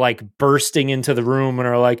managers are like bursting into the room and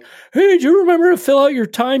are like, hey, do you remember to fill out your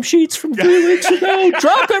timesheets from 3 weeks ago?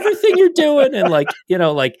 Drop everything you're doing. And like, you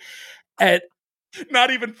know, like at,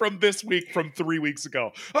 not even from this week, from 3 weeks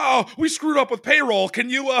ago. Oh, we screwed up with payroll.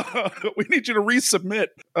 Can you, we need you to resubmit.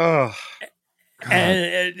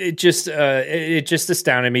 And it just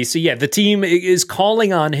astounded me. So yeah, the team is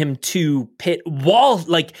calling on him to pit while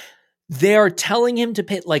like they are telling him to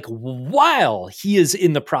pit like while he is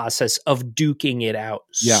in the process of duking it out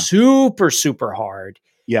super, super hard.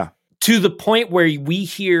 Yeah. to the point where we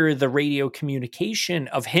hear the radio communication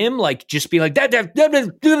of him like just be like that, like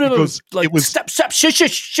it was, stop, shush.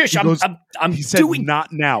 I'm he said, doing not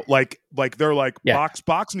now. Like they're like box,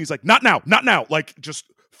 and he's like, not now. Like just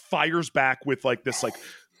fires back with like this, like,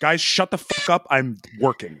 guys, shut the fuck up. I'm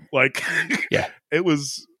working. Like, it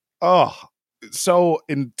was so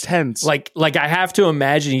intense. Like I have to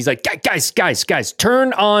imagine he's like, guys,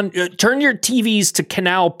 turn your TVs to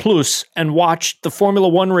Canal Plus and watch the Formula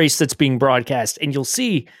One race that's being broadcast, and you'll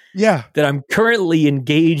see that I'm currently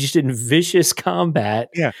engaged in vicious combat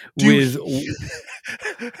with.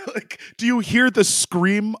 Like, do you hear the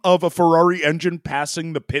scream of a Ferrari engine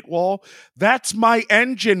passing the pit wall? That's my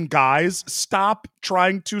engine, guys. Stop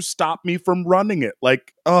trying to stop me from running it.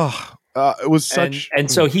 Like, it was such,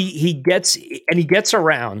 and so he gets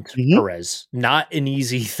around Perez. Not an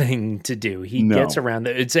easy thing to do. He gets around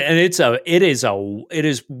it. It is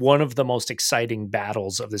one of the most exciting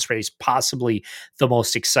battles of this race, possibly the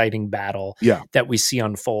most exciting battle that we see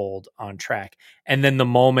unfold on track. And then the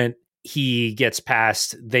moment he gets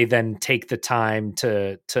past, they then take the time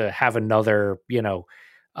to have another,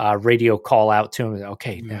 radio call out to him.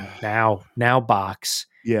 Okay, now box.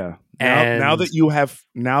 Yeah. Now that you've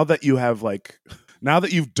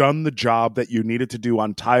done the job that you needed to do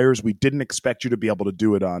on tires, we didn't expect you to be able to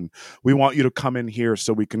do it on. We want you to come in here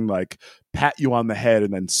so we can like pat you on the head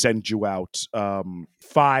and then send you out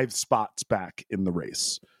 5 spots back in the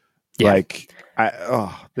race. Yeah. Like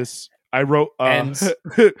I wrote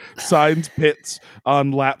Sainz pits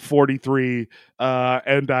on lap 43,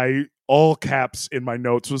 and I all caps in my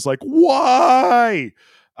notes was like, why?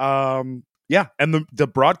 Yeah, and the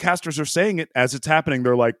broadcasters are saying it as it's happening.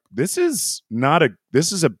 They're like, this is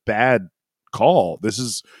a bad call.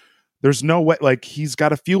 There's no way, like, he's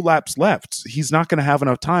got a few laps left. He's not going to have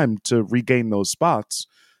enough time to regain those spots.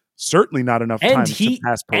 Certainly not enough time to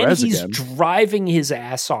pass Perez again. And he's driving his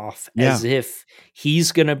ass off as if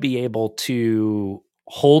he's going to be able to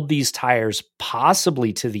hold these tires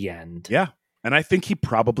possibly to the end. Yeah, and I think he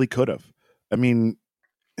probably could have. I mean,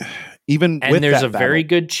 and there's a very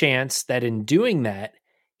good chance that in doing that,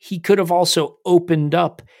 he could have also opened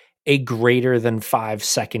up a greater than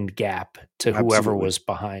 5-second gap to whoever was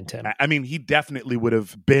behind him. I mean, he definitely would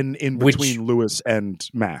have been in between Lewis and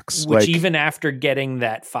Max. Which even after getting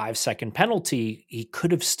that 5-second penalty, he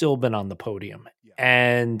could have still been on the podium. Yeah.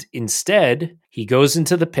 And instead, he goes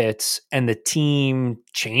into the pits and the team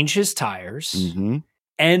changes tires. Mm-hmm.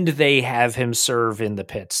 And they have him serve in the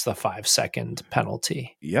pits the 5-second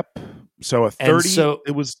penalty. Yep. So a 30.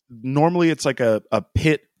 It was normally it's like a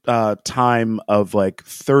pit time of like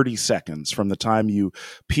 30 seconds from the time you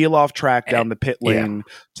peel off track down the pit lane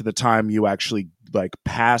to the time you actually like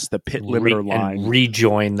pass the pit limiter line and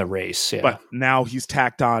rejoin the race. Yeah. But now he's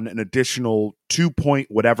tacked on an additional 2 point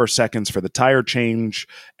whatever seconds for the tire change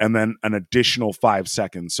and then an additional 5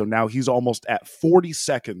 seconds. So now he's almost at 40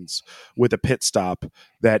 seconds with a pit stop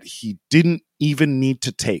that he didn't even need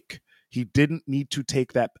to take. He didn't need to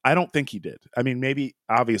take that. I don't think he did. I mean, maybe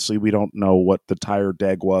obviously we don't know what the tire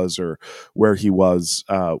deg was or where he was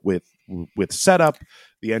with setup.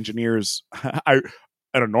 The engineers,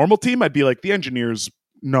 at a normal team, I'd be like, the engineers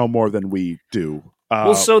know more than we do.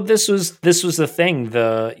 Well, so this was the thing.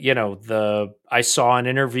 I saw an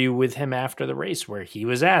interview with him after the race where he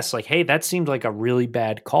was asked, like, "Hey, that seemed like a really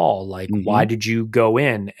bad call. Like, why did you go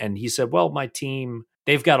in?" And he said, "Well, my team,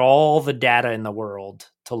 they've got all the data in the world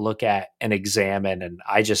to look at and examine, and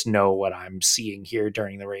I just know what I'm seeing here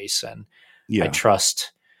during the race, and I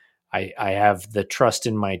trust. I have the trust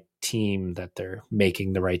in my team that they're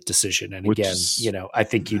making the right decision." And again, I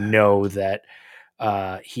think that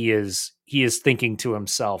he is thinking to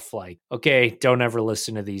himself like, okay, don't ever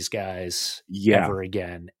listen to these guys ever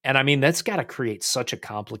again. And I mean, that's got to create such a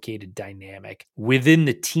complicated dynamic within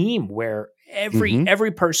the team where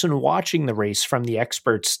every person watching the race, from the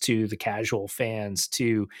experts to the casual fans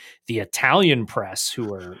to the Italian press,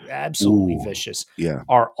 who are absolutely vicious,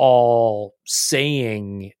 are all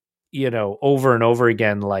saying, over and over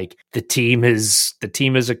again, like the team is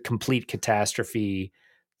a complete catastrophe.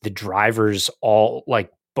 The drivers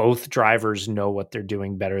both drivers know what they're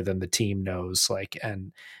doing better than the team knows. Like,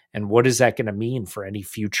 and what is that going to mean for any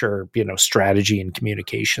future, strategy and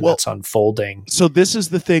communication that's unfolding? So this is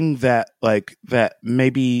the thing that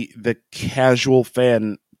maybe the casual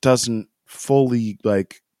fan doesn't fully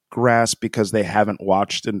grasp because they haven't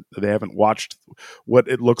watched what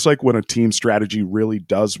it looks like when a team strategy really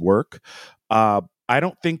does work. I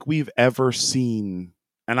don't think we've ever seen,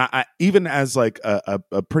 and I even as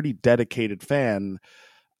a pretty dedicated fan,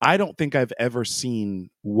 I don't think I've ever seen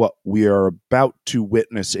what we are about to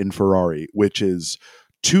witness in Ferrari, which is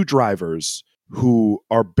two drivers who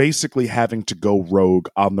are basically having to go rogue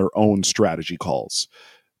on their own strategy calls,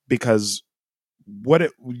 because what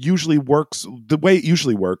it usually works, the way it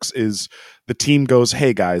usually works is the team goes,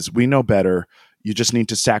 hey guys, we know better. You just need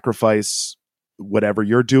to sacrifice whatever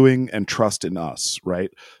you're doing and trust in us.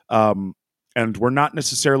 Right. And we're not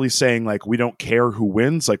necessarily saying like, we don't care who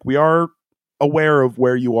wins. Like, we are aware of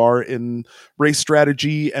where you are in race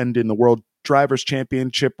strategy and in the World Drivers'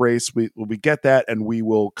 Championship race. We get that, and we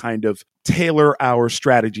will kind of tailor our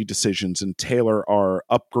strategy decisions and tailor our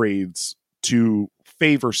upgrades to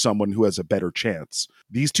favor someone who has a better chance.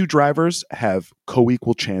 These two drivers have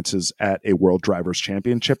co-equal chances at a World Drivers'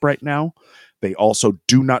 Championship right now. They also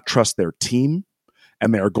do not trust their team,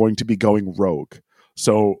 and they are going to be going rogue.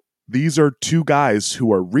 So these are two guys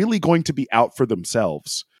who are really going to be out for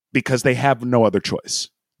themselves because they have no other choice.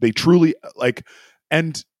 They truly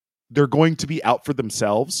and they're going to be out for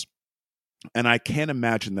themselves. And I can't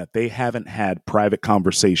imagine that they haven't had private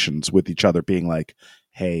conversations with each other being like,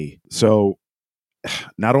 hey, so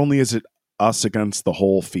not only is it us against the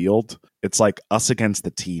whole field, it's like us against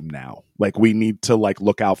the team now. Like, we need to like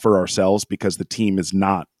look out for ourselves because the team is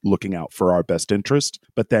not looking out for our best interest.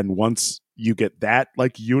 But then once you get that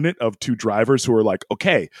like unit of two drivers who are like,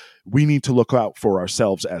 okay, we need to look out for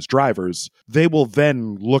ourselves as drivers, they will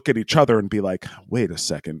then look at each other and be like, wait a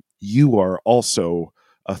second, you are also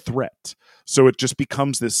a threat. So it just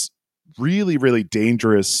becomes this really, really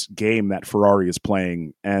dangerous game that Ferrari is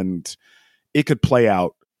playing, and it could play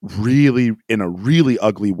out really in a really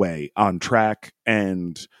ugly way on track,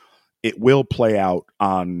 and it will play out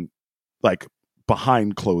on like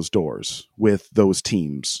behind closed doors with those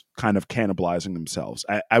teams kind of cannibalizing themselves.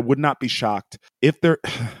 I would not be shocked if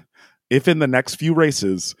in the next few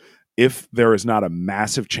races, if there is not a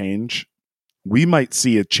massive change, we might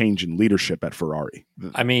see a change in leadership at Ferrari.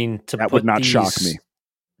 I mean, that would not shock me.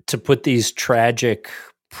 To put these tragic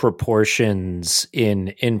proportions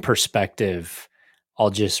in perspective, I'll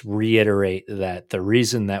just reiterate that the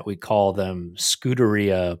reason that we call them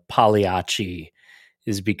Scuderia Pagliacci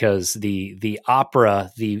is because the opera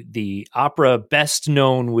best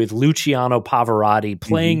known with Luciano Pavarotti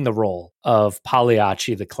playing the role of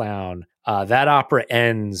Pagliacci the clown. That opera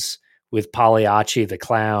ends with Pagliacci the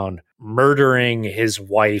clown murdering his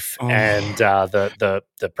wife and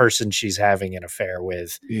the person she's having an affair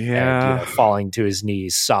with, and falling to his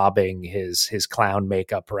knees, sobbing his clown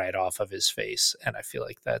makeup right off of his face. And I feel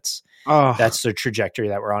like that's the trajectory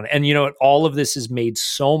that we're on. And all of this is made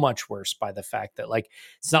so much worse by the fact that like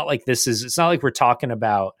it's not like we're talking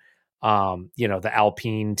about the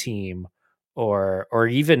Alpine team or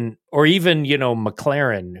even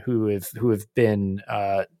McLaren who have been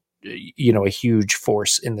a huge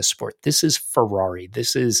force in the sport. This is Ferrari.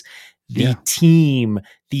 This is the team,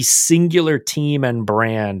 the singular team and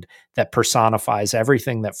brand that personifies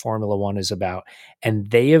everything that Formula One is about.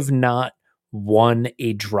 And they have not won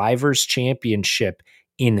a driver's championship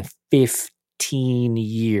in 15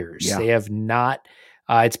 years. Yeah. They have not,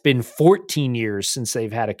 it's been 14 years since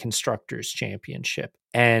they've had a constructors championship.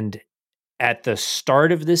 And at the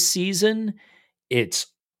start of this season,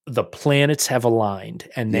 the planets have aligned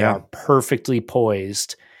and they are perfectly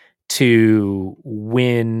poised to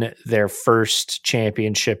win their first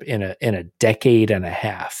championship in a decade and a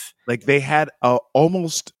half. Like they had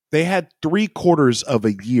 3/4 of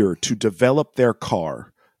a year to develop their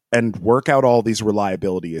car and work out all these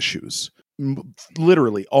reliability issues.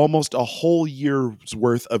 Literally almost a whole year's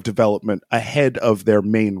worth of development ahead of their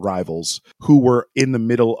main rivals who were in the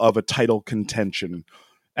middle of a title contention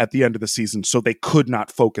at the end of the season, so they could not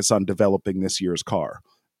focus on developing this year's car.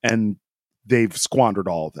 And they've squandered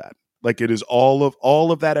all of that. Like it is all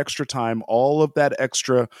of that extra time, all of that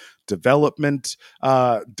extra development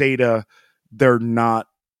data. They're not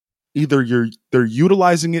they're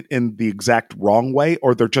utilizing it in the exact wrong way,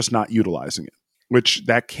 or they're just not utilizing it. Which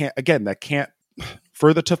that can't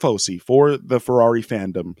for the Tifosi, for the Ferrari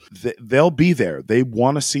fandom, they'll be there. They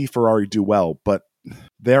want to see Ferrari do well, but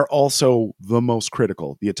they're also the most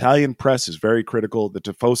critical. The Italian press is very critical. The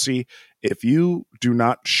Tifosi, if you do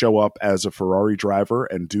not show up as a Ferrari driver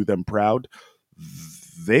and do them proud,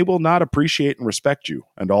 they will not appreciate and respect you.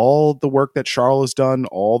 And all the work that Charles has done,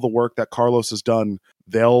 all the work that Carlos has done,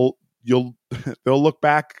 they'll look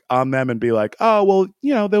back on them and be like, oh, well,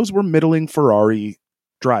 those were middling Ferrari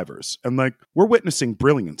drivers. And like, we're witnessing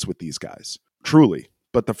brilliance with these guys, truly.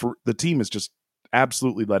 But the team is just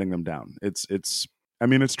absolutely letting them down. It's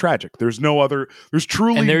tragic. There's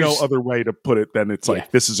truly no other way to put it than it's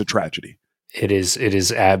like, this is a tragedy. It is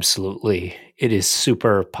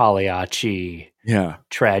super Pagliacci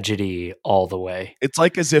tragedy all the way. It's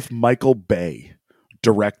like as if Michael Bay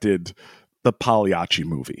directed the Pagliacci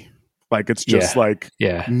movie. Like, it's just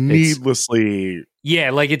needlessly.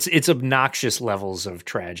 Like it's obnoxious levels of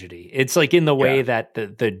tragedy. It's like in the way that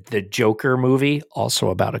the Joker movie,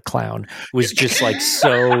 also about a clown, was just like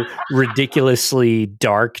so ridiculously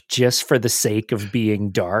dark just for the sake of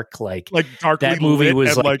being dark. Like darkly that movie lit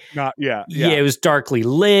was and like not it was darkly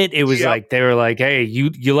lit. It was like they were like, hey,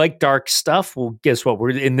 you like dark stuff? Well, guess what?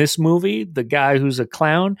 We're in this movie. The guy who's a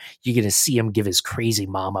clown, you're gonna see him give his crazy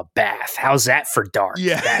mom a bath. How's that for dark?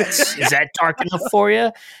 Yeah, is that dark enough for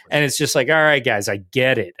you? And it's just like, all right, guys, I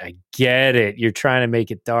get it. You're trying to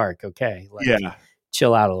make it dark. Okay.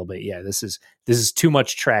 Chill out a little bit. Yeah. This is too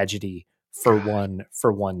much tragedy for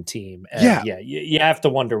one team. And you have to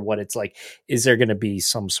wonder what it's like. Is there going to be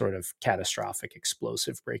some sort of catastrophic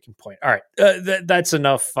explosive breaking point? All right. That's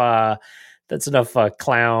enough. That's enough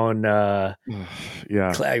clown. I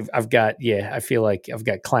feel like I've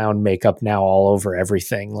got clown makeup now all over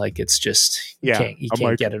everything. Like it's just you can't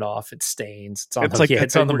get it off. It stains. It's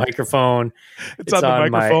on the microphone. It's on the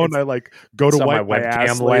microphone. I like go to wipe my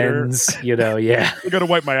ass lens, later. I go to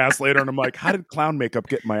wipe my ass later, and I'm like, how did clown makeup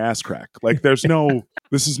get in my ass crack? Like, there's no.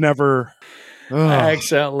 This is never. I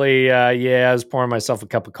accidentally, I was pouring myself a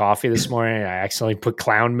cup of coffee this morning. I accidentally put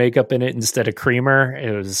clown makeup in it instead of creamer.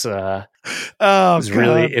 It was, it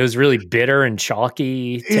was really bitter and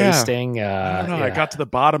chalky tasting. I don't know. I got to the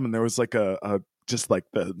bottom and there was like a just like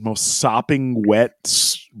the most sopping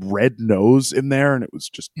wet red nose in there, and it was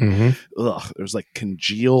just there's like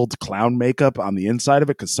congealed clown makeup on the inside of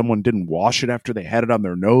it because someone didn't wash it after they had it on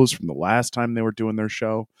their nose from the last time they were doing their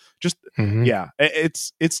show. Just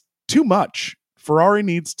it's too much. Ferrari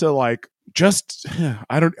needs to I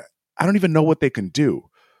don't even know what they can do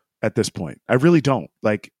at this point. I really don't.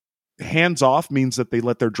 Like, hands off means that they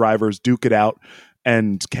let their drivers duke it out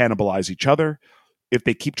and cannibalize each other. If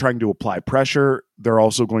they keep trying to apply pressure, they're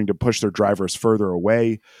also going to push their drivers further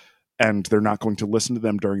away, and they're not going to listen to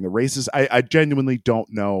them during the races. I genuinely don't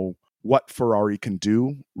know what Ferrari can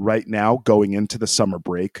do right now going into the summer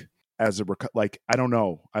break I don't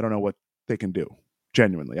know. I don't know what they can do.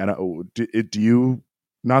 Genuinely, I don't. Do you?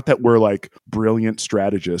 Not that we're like brilliant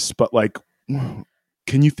strategists, but like, can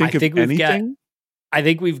you think of anything? I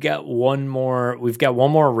think we've got one more. We've got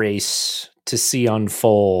one more race to see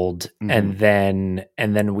unfold, and then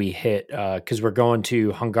we hit because we're going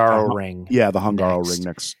to Hungaroring. Yeah, the Hungaroring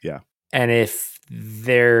next. Yeah, and if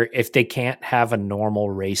they can't have a normal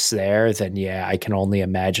race there, then I can only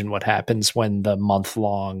imagine what happens when the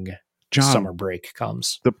month-long summer break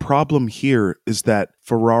comes. The problem here is that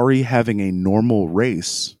Ferrari having a normal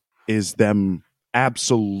race is them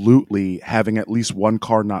absolutely having at least one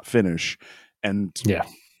car not finish, and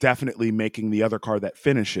definitely making the other car that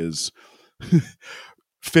finishes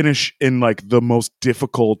finish in like the most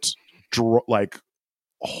difficult, like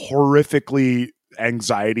horrifically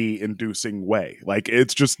anxiety-inducing way. Like,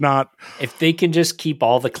 it's just not. If they can just keep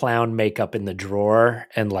all the clown makeup in the drawer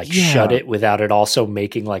and shut it without it also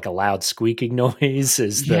making like a loud squeaking noise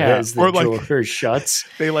as the drawer shuts.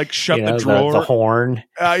 They shut the drawer, the horn.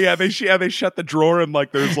 They shut the drawer, and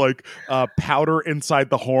like there's like powder inside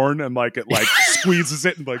the horn, and like it like squeezes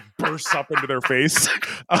it and like bursts up into their face.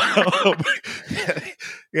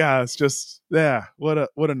 It's just what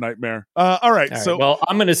a nightmare. All right, so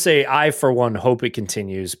I'm going to say I for one hope it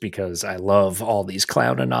continues because I love all these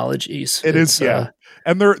clown analogies. And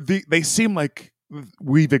they seem like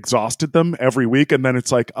we've exhausted them every week, and then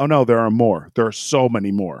it's like, oh no, there are more. There are so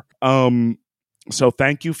many more. So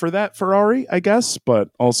thank you for that, Ferrari, I guess, but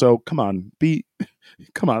also come on,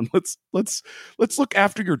 let's look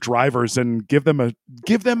after your drivers and give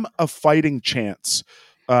them a fighting chance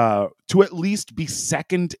to at least be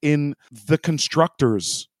second in the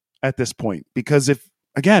constructors at this point, because if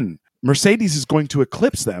again Mercedes is going to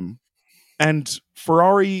eclipse them, and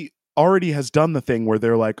Ferrari already has done the thing where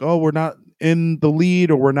they're like, oh, we're not in the lead,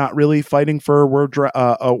 or we're not really fighting for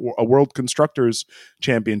a world constructors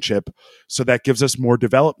championship. So that gives us more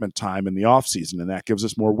development time in the off season, and that gives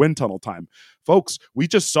us more wind tunnel time. Folks, we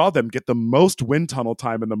just saw them get the most wind tunnel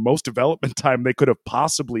time and the most development time they could have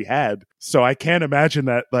possibly had. So I can't imagine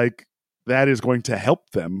that that is going to help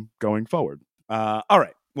them going forward. All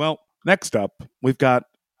right. Well, next up, we've got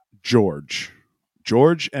George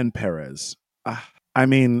and Perez. I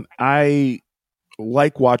mean, I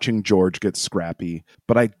like watching George get scrappy,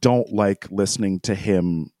 but I don't like listening to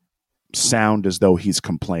him sound as though he's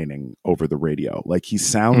complaining over the radio. Like, he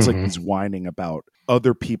sounds like he's whining about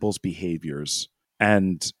other people's behaviors.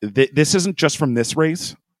 And this isn't just from this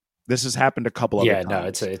race. This has happened a couple other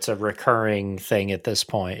times. It's a recurring thing at this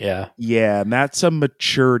point. Yeah. Yeah, and that's a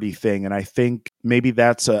maturity thing, and I think maybe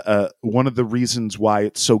that's a one of the reasons why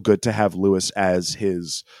it's so good to have Lewis as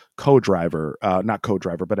his co-driver, not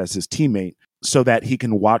co-driver, but as his teammate, so that he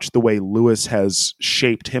can watch the way Lewis has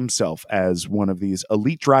shaped himself as one of these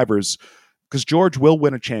elite drivers. Because George will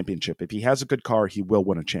win a championship. If he has a good car, he will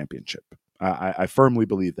win a championship. I firmly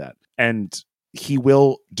believe that. And he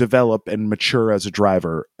will develop and mature as a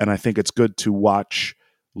driver. And I think it's good to watch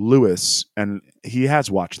Lewis. And he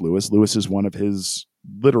has watched Lewis. Lewis is one of his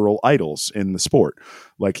literal idols in the sport.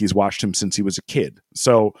 Like, he's watched him since he was a kid.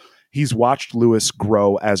 So he's watched Lewis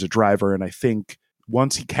grow as a driver. And I think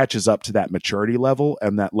once he catches up to that maturity level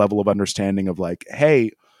and that level of understanding of like,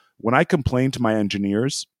 hey, when I complain to my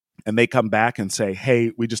engineers, and they come back and say,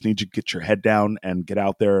 hey, we just need you to get your head down and get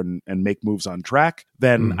out there and make moves on track,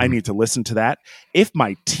 then I need to listen to that. If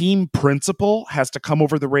my team principal has to come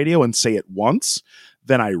over the radio and say it once,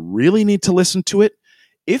 then I really need to listen to it.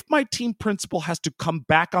 If my team principal has to come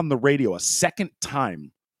back on the radio a second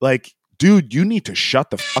time, like, dude, you need to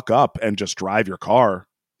shut the fuck up and just drive your car.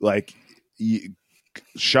 Like,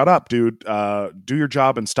 shut up, dude. Do your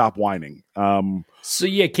job and stop whining. So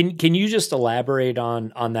yeah, can you just elaborate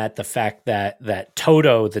on that? The fact that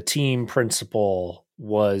Toto, the team principal,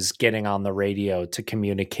 was getting on the radio to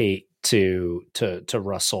communicate to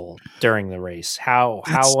Russell during the race. How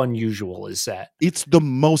unusual is that? It's the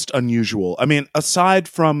most unusual. I mean, aside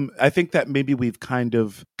from, I think that maybe we've kind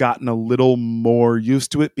of gotten a little more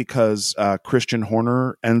used to it because Christian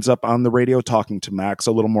Horner ends up on the radio talking to Max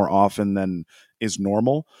a little more often than is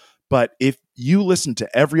normal. But if you listen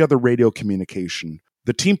to every other radio communication,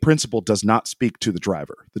 the team principal does not speak to the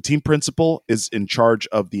driver. The team principal is in charge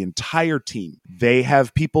of the entire team. They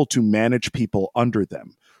have people to manage people under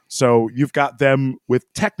them. So you've got them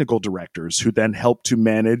with technical directors who then help to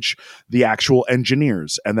manage the actual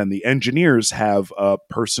engineers. And then the engineers have a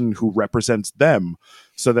person who represents them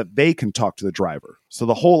so that they can talk to the driver. So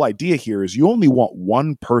the whole idea here is you only want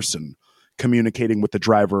one person communicating with the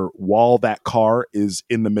driver while that car is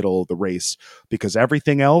in the middle of the race, because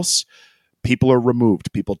everything else, people are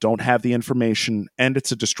removed. People don't have the information, and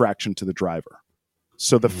it's a distraction to the driver.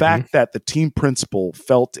 So the fact that the team principal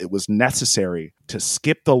felt it was necessary to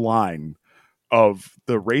skip the line of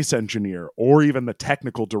the race engineer or even the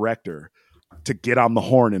technical director to get on the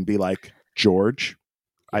horn and be like, George,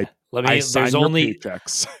 I signed your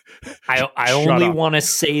paychecks. I only want to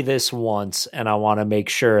say this once, and I want to make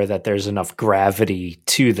sure that there's enough gravity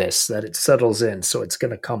to this that it settles in, so it's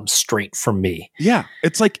going to come straight from me. Yeah,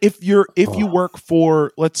 it's like if you work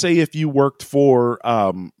for, let's say, if you worked for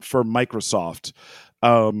Microsoft,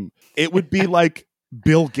 it would be like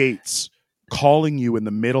Bill Gates calling you in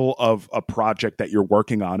the middle of a project that you're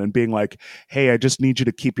working on and being like, hey, I just need you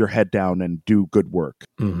to keep your head down and do good work.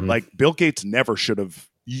 Like, Bill Gates never should have.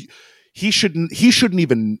 He shouldn't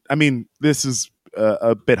even, I mean, this is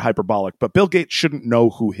a bit hyperbolic, but Bill Gates shouldn't know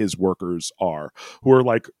who his workers are, who are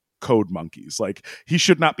like code monkeys. Like, he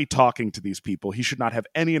should not be talking to these people. He should not have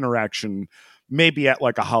any interaction, maybe at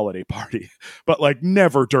like a holiday party, but like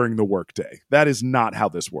never during the workday. That is not how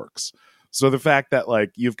this works. So the fact that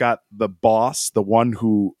like you've got the boss, the one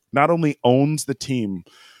who not only owns the team,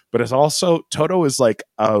 but is also, Toto is like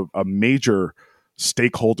a major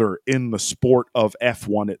stakeholder in the sport of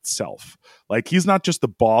F1 itself. Like, he's not just the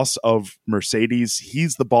boss of Mercedes,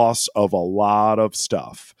 he's the boss of a lot of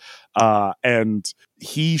stuff. And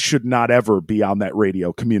he should not ever be on that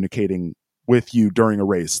radio communicating with you during a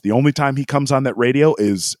race. The only time he comes on that radio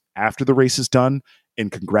is after the race is done,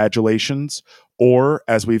 in congratulations, or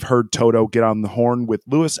as we've heard Toto get on the horn with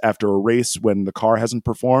Lewis after a race when the car hasn't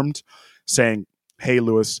performed, saying, hey,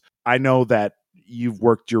 Lewis, I know that you've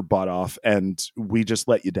worked your butt off and we just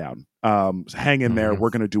let you down. Hang in there. We're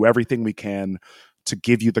going to do everything we can to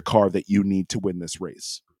give you the car that you need to win this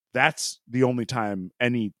race. That's the only time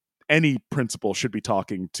any principal should be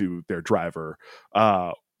talking to their driver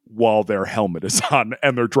while their helmet is on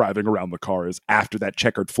and they're driving around the car, is after that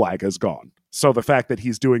checkered flag has gone. So the fact that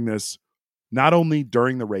he's doing this not only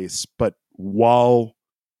during the race, but while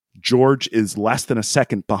George is less than a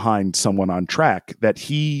second behind someone on track, that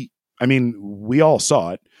we all saw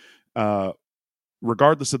it.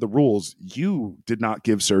 Regardless of the rules, you did not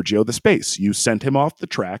give Sergio the space. You sent him off the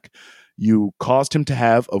track. You caused him to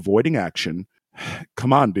have avoiding action.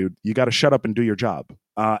 Come on, dude. You got to shut up and do your job.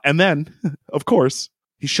 And then, of course,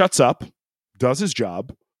 he shuts up, does his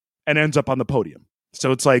job, and ends up on the podium.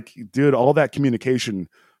 So it's like, dude, all that communication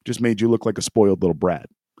just made you look like a spoiled little brat.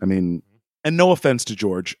 I mean, and no offense to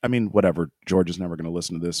George. I mean, whatever. George is never going to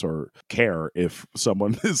listen to this or care if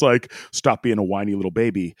someone is like, stop being a whiny little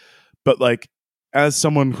baby. But like, as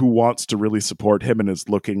someone who wants to really support him and is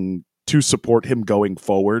looking to support him going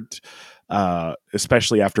forward,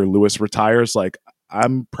 especially after Lewis retires, like,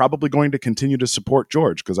 I'm probably going to continue to support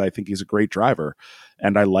George because I think he's a great driver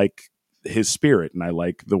and I like his spirit and I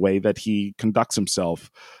like the way that he conducts himself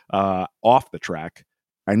off the track.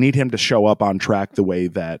 I need him to show up on track the way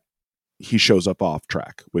that he shows up off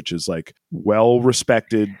track, which is like well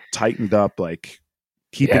respected, tightened up, like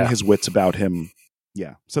keeping his wits about him.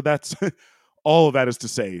 Yeah. So that's all of that is to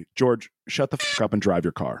say, George, shut the fuck up and drive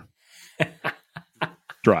your car.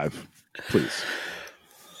 Drive, please.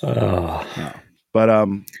 But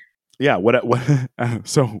yeah, what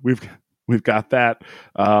so we've got that.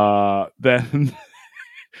 Then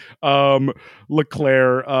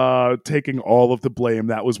Leclerc taking all of the blame.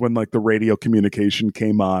 That was when like the radio communication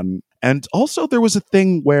came on. And also there was a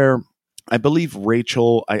thing where I believe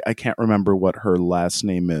Rachel, I can't remember what her last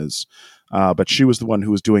name is, but she was the one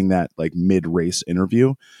who was doing that like mid-race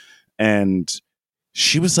interview. And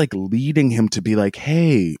she was like leading him to be like,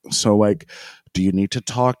 hey, so like, do you need to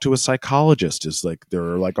talk to a psychologist? Is like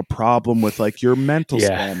there like a problem with like your mental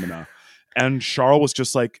stamina? And Charles was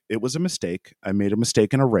just like, it was a mistake. I made a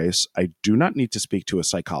mistake in a race. I do not need to speak to a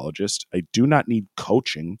psychologist. I do not need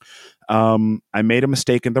coaching. I made a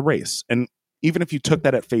mistake in the race. And even if you took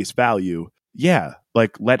that at face value, yeah,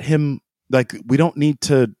 like let him, like, we don't need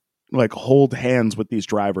to like hold hands with these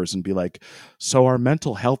drivers and be like, so our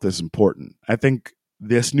mental health is important. I think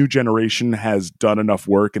this new generation has done enough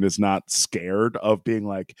work and is not scared of being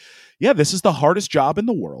like, yeah, this is the hardest job in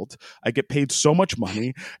the world. I get paid so much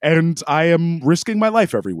money and I am risking my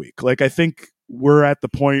life every week. Like, I think we're at the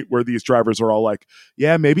point where these drivers are all like,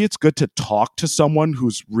 yeah, maybe it's good to talk to someone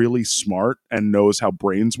who's really smart and knows how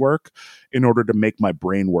brains work in order to make my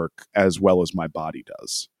brain work as well as my body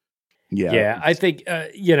does. Yeah, I think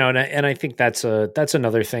and I think that's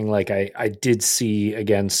another thing. Like I did see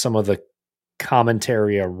again some of the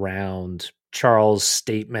commentary around Charles'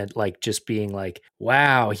 statement, like just being like,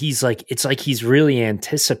 wow, he's like, it's like he's really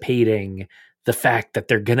anticipating the fact that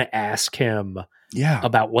they're going to ask him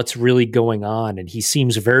about what's really going on. And he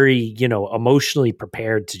seems very, emotionally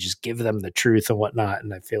prepared to just give them the truth and whatnot.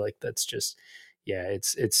 And I feel like that's just,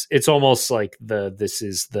 it's almost like this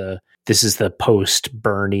is the post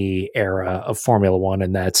Bernie era of Formula One.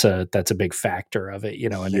 And that's a big factor of it,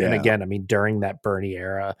 and again, I mean, during that Bernie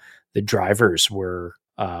era, the drivers were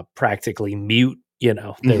practically mute.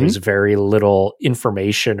 There was very little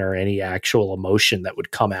information or any actual emotion that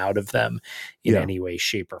would come out of them in any way,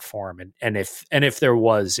 shape, or form. And if there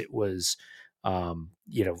was, it was,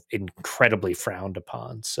 incredibly frowned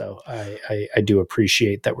upon. So I do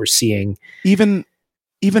appreciate that we're seeing. Even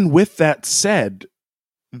with that said,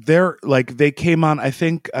 they came on, I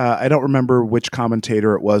think, I don't remember which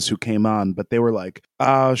commentator it was who came on, but they were like,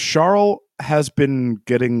 Charles has been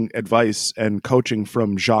getting advice and coaching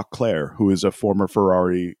from Jacques Claire, who is a former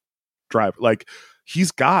Ferrari driver. Like, he's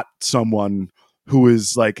got someone who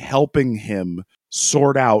is like helping him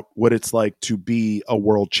sort out what it's like to be a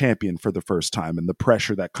world champion for the first time and the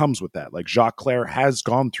pressure that comes with that. Like, Jacques Claire has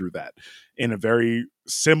gone through that in a very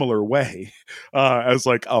similar way as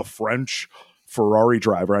like a French Ferrari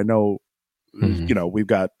driver. I know, we've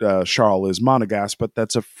got Charles is Monegasque, but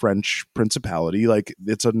that's a French principality. Like,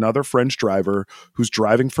 it's another French driver who's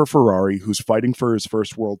driving for Ferrari, who's fighting for his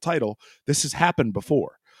first world title. This has happened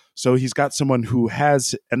before. So he's got someone who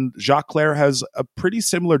has, and Jacques Claire has a pretty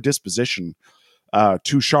similar disposition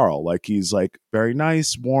to Charles. Like, he's like very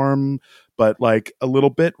nice, warm, but like a little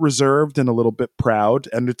bit reserved and a little bit proud.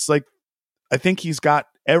 And it's like, I think he's got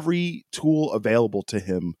every tool available to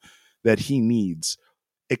him that he needs,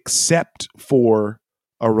 except for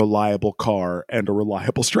a reliable car and a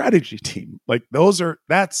reliable strategy team. Like,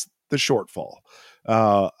 that's the shortfall.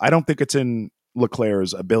 I don't think it's in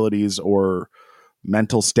Leclerc's abilities or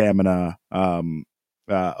mental stamina,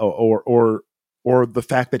 or the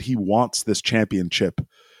fact that he wants this championship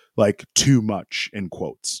like too much, in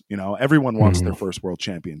quotes. Everyone wants their first world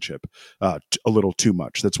championship a little too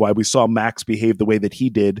much. That's why we saw Max behave the way that he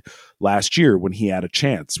did last year when he had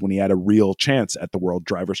a real chance at the World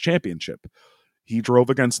Drivers' Championship. He drove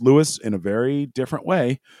against Lewis in a very different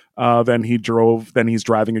way than he's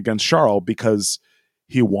driving against Charles, because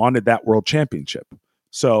he wanted that world championship.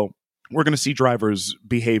 So we're going to see drivers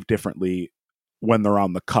behave differently when they're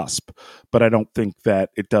on the cusp, but I don't think that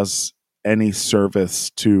it does any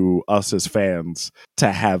service to us as fans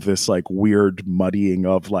to have this like weird muddying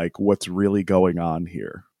of like what's really going on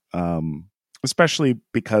here. especially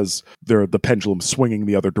because they're the pendulum swinging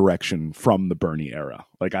the other direction from the Bernie era.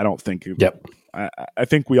 Like, I don't think. Yep. I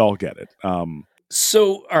think we all get it.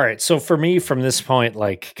 So, all right. So for me, from this point,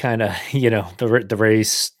 like, kind of,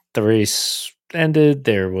 the race ended.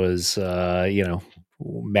 There was,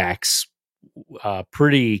 Max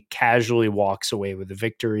pretty casually walks away with the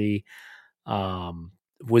victory.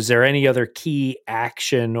 Was there any other key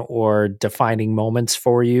action or defining moments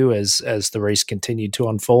for you as the race continued to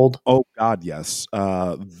unfold? Oh God, yes.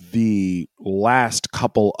 The last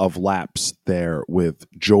couple of laps there with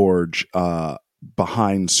George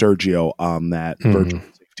behind Sergio on that virtual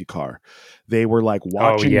safety car, they were like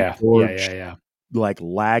watching George like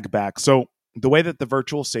lag back. So the way that the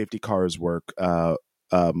virtual safety cars work,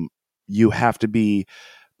 you have to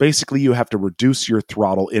reduce your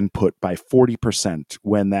throttle input by 40%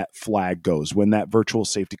 when that flag goes. When that virtual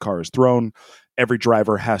safety car is thrown, every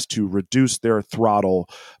driver has to reduce their throttle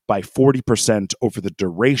by 40% over the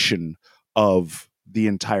duration of the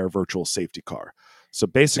entire virtual safety car. So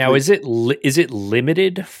basically, now is it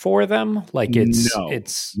limited for them? Like this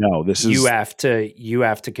is you have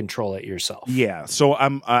to control it yourself. Yeah. So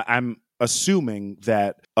I'm assuming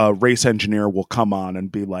that a race engineer will come on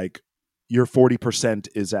and be like, your 40%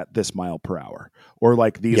 is at this mile per hour, or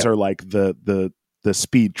like these are like the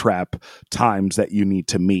speed trap times that you need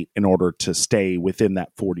to meet in order to stay within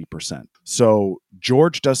that 40%. So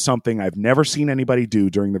George does something I've never seen anybody do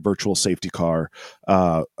during the virtual safety car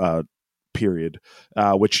period,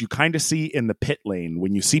 which you kind of see in the pit lane.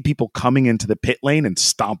 When you see people coming into the pit lane and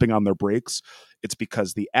stomping on their brakes, it's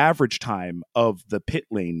because the average time of the pit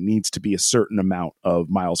lane needs to be a certain amount of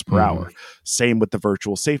miles per hour. Same with the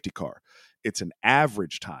virtual safety car. It's an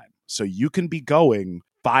average time. So you can be going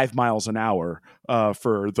 5 miles an hour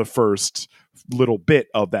for the first little bit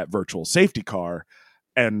of that virtual safety car.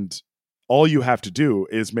 And all you have to do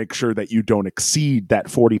is make sure that you don't exceed that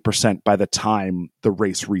 40% by the time the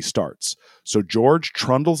race restarts. So George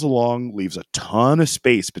trundles along, leaves a ton of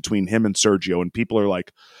space between him and Sergio. And people are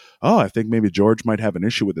like, oh, I think maybe George might have an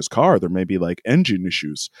issue with his car. There may be like engine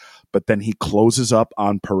issues. But then he closes up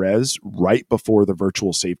on Perez right before the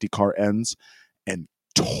virtual safety car ends and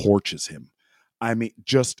torches him. I mean,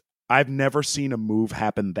 I've never seen a move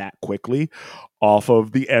happen that quickly off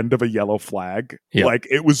of the end of a yellow flag. Yep. Like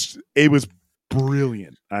it was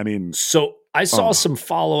brilliant. I mean, so I saw some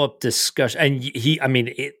follow-up discussion, and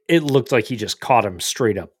it looked like he just caught him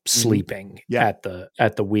straight up sleeping at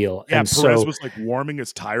the wheel. Yeah, and Perez was like warming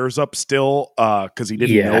his tires up still because he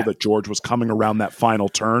didn't know that George was coming around that final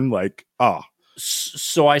turn. Like,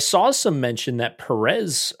 So I saw some mention that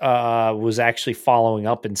Perez was actually following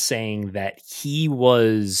up and saying that he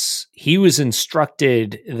was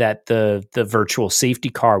instructed that the virtual safety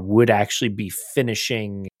car would actually be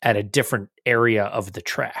finishing at a different area of the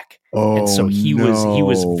track. And so he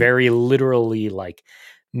was very literally like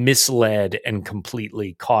misled and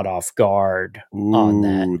completely caught off guard on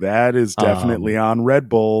that. That is definitely on Red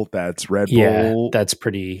Bull. That's Red Bull. Yeah, that's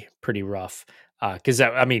pretty rough. Because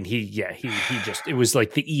it was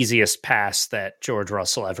like the easiest pass that George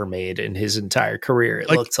Russell ever made in his entire career. It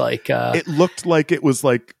looked like it was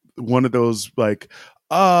like one of those like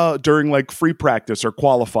during like free practice or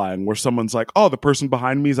qualifying where someone's like, oh, the person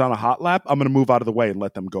behind me is on a hot lap, I'm going to move out of the way and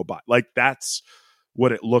let them go by. Like that's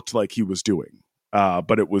what it looked like he was doing.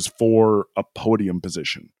 But it was for a podium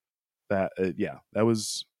position. That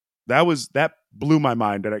blew my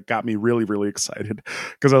mind, and it got me really, really excited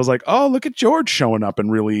because I was like, oh, look at George showing up and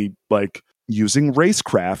really like using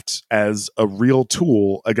racecraft as a real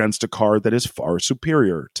tool against a car that is far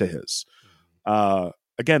superior to his.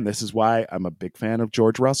 Again, this is why I'm a big fan of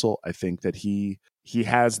George Russell. I think that he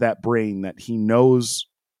has that brain that he knows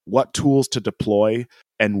what tools to deploy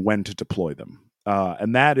and when to deploy them.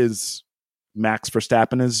 And that is Max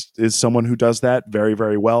Verstappen is someone who does that very,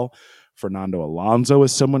 very well. Fernando Alonso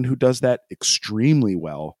is someone who does that extremely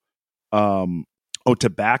well. To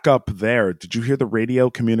back up there, did you hear the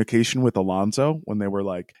radio communication with Alonso when they were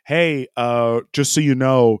like, hey, just so you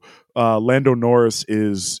know, Lando Norris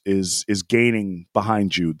is gaining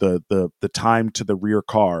behind you, the time to the rear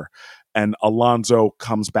car. And Alonso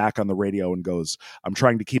comes back on the radio and goes, I'm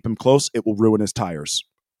trying to keep him close. It will ruin his tires.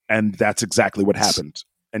 And that's exactly what happened.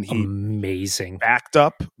 And he backed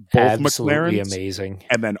up both McLarens. Amazing.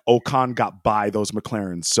 And then Ocon got by those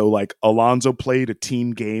McLarens. So like Alonso played a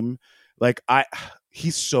team game. Like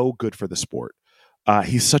he's so good for the sport.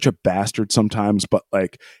 He's such a bastard sometimes, but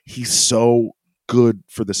like he's so good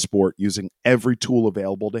for the sport, using every tool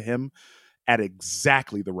available to him at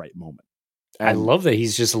exactly the right moment. And I love that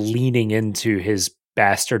he's just leaning into his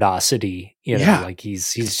bastardosity, like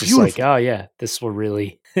he's just beautiful. Like, oh yeah, this will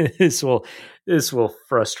really this will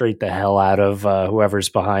frustrate the hell out of whoever's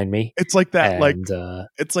behind me. It's like that.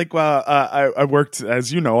 It's like I worked,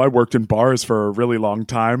 as you know, I worked in bars for a really long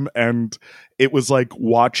time, and it was like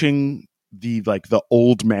watching the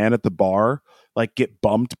old man at the bar like get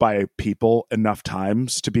bumped by people enough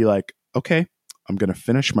times to be like, okay, I'm gonna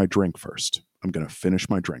finish my drink first.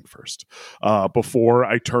 Before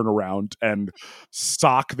I turn around and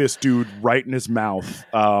sock this dude right in his mouth,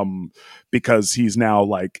 because he's now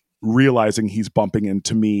like realizing he's bumping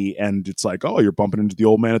into me, and it's like, oh, you're bumping into the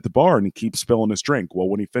old man at the bar, and he keeps spilling his drink. Well,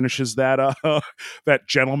 when he finishes that that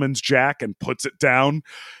gentleman's jack and puts it down,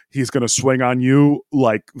 he's going to swing on you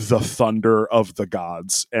like the thunder of the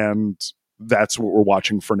gods. And that's what we're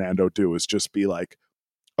watching Fernando do, is just be like,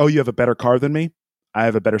 oh, you have a better car than me? I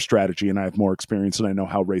have a better strategy, and I have more experience, and I know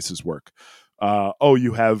how races work. Oh,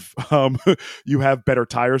 you have better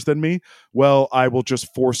tires than me? Well, I will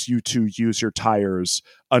just force you to use your tires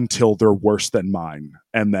until they're worse than mine,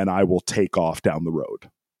 and then I will take off down the road.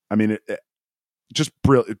 I mean, just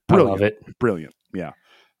brilliant. I love it. Brilliant. Yeah.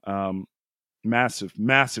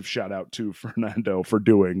 Massive shout out to Fernando for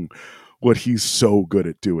doing what he's so good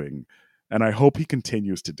at doing, and I hope he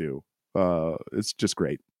continues to do. It's just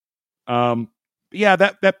great. Yeah,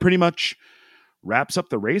 that pretty much wraps up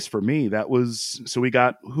the race for me. So we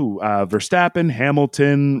got Verstappen,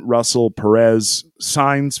 Hamilton, Russell, Perez.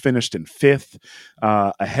 Sainz finished in 5th,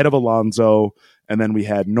 ahead of Alonso, and then we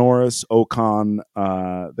had Norris, Ocon.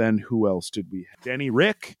 Then who else did we have? Danny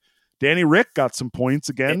Rick got some points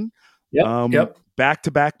again. Yep.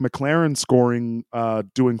 Back-to-back McLaren scoring,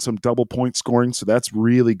 doing some double point scoring, so that's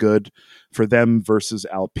really good for them versus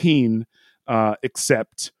Alpine,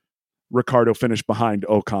 except Ricciardo finished behind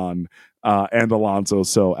Ocon and Alonso,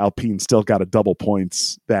 so Alpine still got a double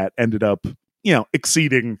points that ended up,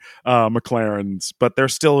 exceeding McLaren's, but they're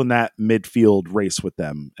still in that midfield race with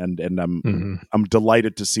them, and I'm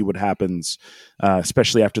delighted to see what happens,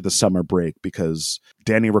 especially after the summer break, because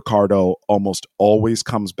Danny Ricciardo almost always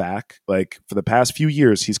comes back. Like for the past few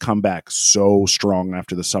years, he's come back so strong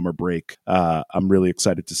after the summer break. I'm really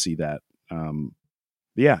excited to see that.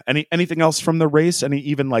 Yeah. Anything else from the race? Any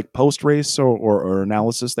even like post race or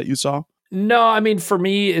analysis that you saw? No, I mean, for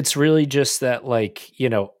me, it's really just that, like,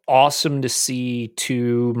 awesome to see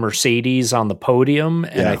 2 Mercedes on the podium.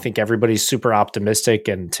 And I think everybody's super optimistic.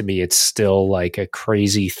 And to me, it's still like a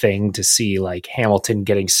crazy thing to see like Hamilton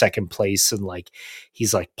getting 2nd place, and like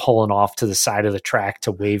he's like pulling off to the side of the track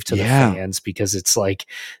to wave to the fans, because it's like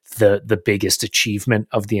the biggest achievement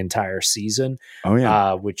of the entire season. Oh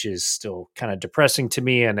yeah. Which is still kind of depressing to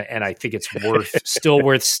me. And I think it's still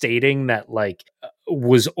worth stating that like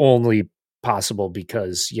was only possible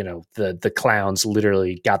because the clowns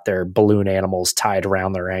literally got their balloon animals tied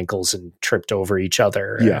around their ankles and tripped over each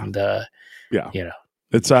other. And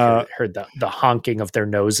it's heard the honking of their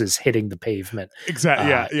noses hitting the pavement.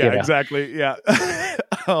 Exactly. Exactly. Yeah.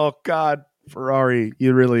 Oh God, Ferrari,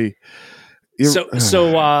 you really. As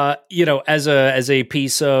a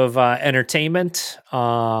piece of entertainment,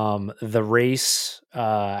 the race,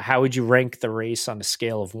 how would you rank the race on a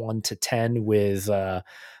scale of 1 to 10, with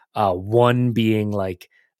 1 being like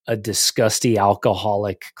a disgusting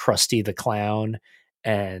alcoholic Krusty the Clown,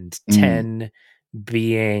 and 10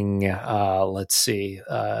 being let's see,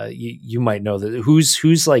 you might know that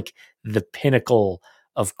who's like the pinnacle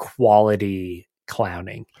of quality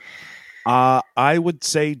clowning? I would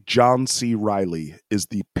say John C. Reilly is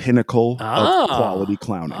the pinnacle of quality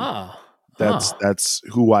clowning. That's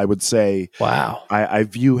who I would say. Wow. I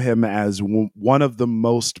view him as one of the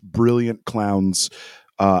most brilliant clowns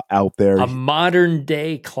out there. A modern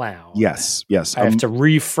day clown. Yes. I have to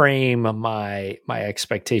reframe my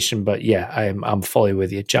expectation, but yeah, I'm fully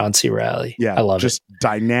with you. John C. Reilly. Yeah, I love just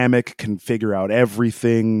dynamic, can figure out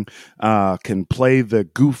everything, can play the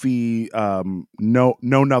goofy,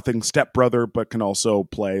 nothing stepbrother, but can also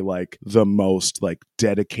play like the most like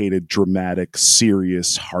dedicated, dramatic,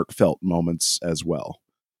 serious, heartfelt moments as well.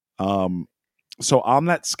 So on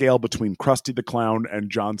that scale between Krusty the Clown and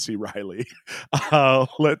John C. Reilly,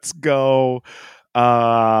 let's go.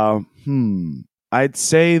 I'd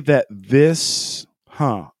say that this,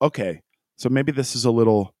 okay. So maybe this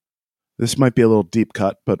might be a little deep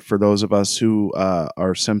cut, but for those of us who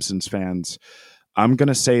are Simpsons fans, I'm going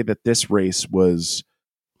to say that this race was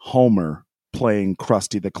Homer playing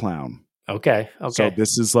Krusty the Clown. Okay. So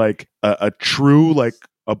this is like a true, like,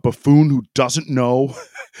 a buffoon who doesn't know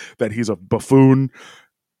that he's a buffoon,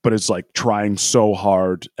 but is like trying so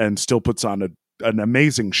hard and still puts on an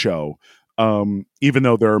amazing show. Even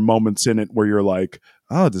though there are moments in it where you're like,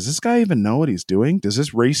 oh, does this guy even know what he's doing? Does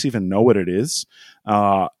this race even know what it is?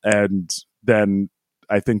 And then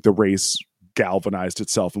I think the race galvanized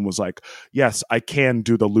itself and was like, yes, I can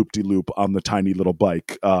do the loop-de-loop on the tiny little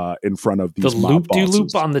bike in front of these mob bosses. The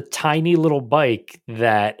loop-de-loop on the tiny little bike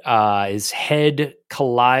that his head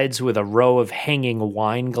collides with a row of hanging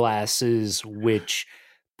wine glasses, which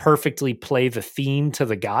perfectly play the theme to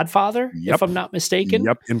The Godfather, if I'm not mistaken.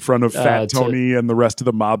 Yep, in front of Fat Tony and the rest of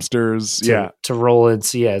the mobsters. To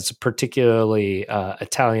Roland's, it's a particularly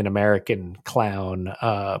Italian-American clown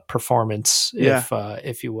performance,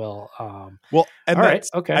 if you will.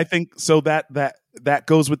 I think so that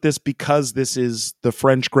goes with this because this is the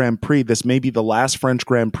French Grand Prix. This may be the last French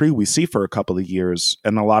Grand Prix we see for a couple of years,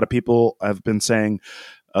 and a lot of people have been saying,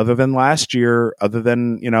 other than last year, other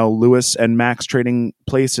than, Lewis and Max trading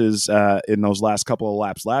places in those last couple of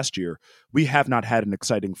laps last year, we have not had an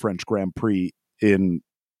exciting French Grand Prix in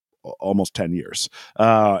almost 10 years.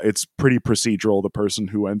 It's pretty procedural. The person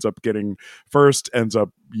who ends up getting first ends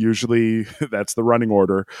up usually, that's the running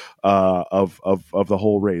order of the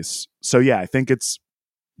whole race. So yeah, I think it's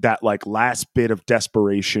that like last bit of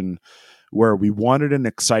desperation where we wanted an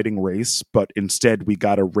exciting race, but instead we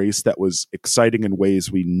got a race that was exciting in ways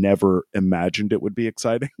we never imagined it would be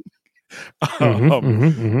exciting.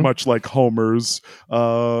 Much like Homer's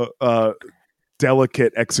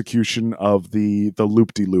delicate execution of the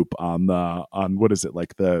loop-de-loop on what is it,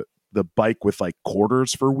 like the bike with like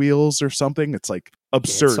quarters for wheels or something. It's like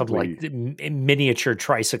absurdly some like miniature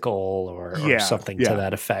tricycle or something to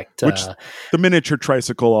that effect. Which the miniature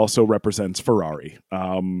tricycle also represents Ferrari.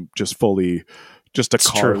 Just a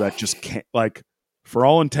car that just can't, like, for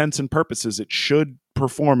all intents and purposes, it should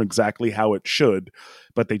perform exactly how it should,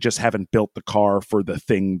 but they just haven't built the car for the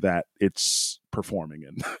thing that it's performing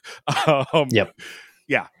in.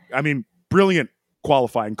 Yeah. I mean, brilliant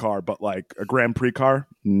qualifying car, but like a Grand Prix car,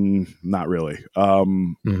 not really.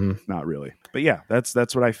 Not really. But yeah, that's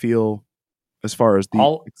what I feel as far as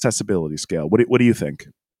the accessibility scale. What do you think?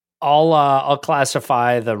 I'll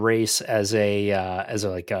classify the race as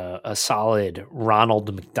a solid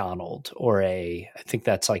Ronald McDonald, or I think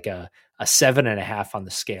that's like a 7.5 on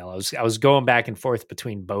the scale. I was going back and forth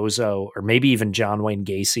between Bozo or maybe even John Wayne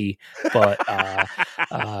Gacy, but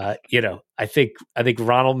I think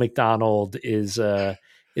Ronald McDonald is a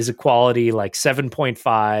quality like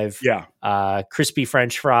 7.5. Yeah. Crispy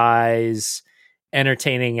French fries,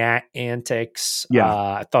 entertaining antics. Yeah.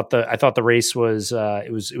 I thought the race was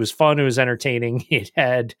it was fun. It was entertaining. It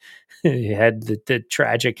had the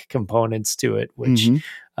tragic components to it, which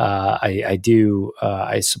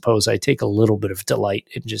I suppose I take a little bit of delight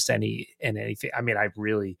in just anything. I mean,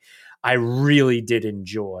 I really did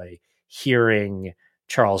enjoy hearing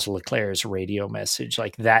Charles Leclerc's radio message.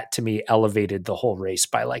 Like, that to me elevated the whole race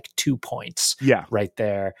by like 2 points. Yeah. Right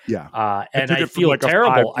there. Yeah. And I feel like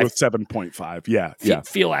terrible. I 7.5. Yeah.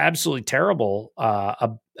 Feel absolutely terrible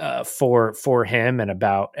for him and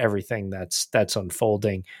about everything that's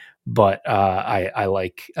unfolding. But I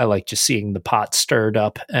like just seeing the pot stirred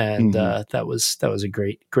up, and that was a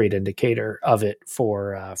great indicator of it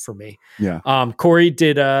for me. Yeah. Corey,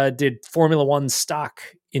 did Formula One stock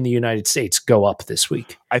in the United States go up this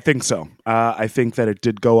week? I think so. I think that it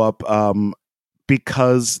did go up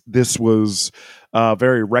because this was a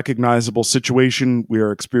very recognizable situation. We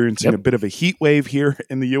are experiencing a bit of a heat wave here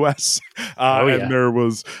in the U.S. And there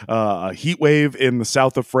was a heat wave in the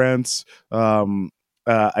south of France.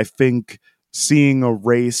 I think seeing a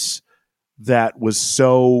race that was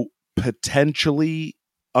so potentially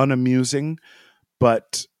unamusing,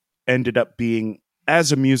 but ended up being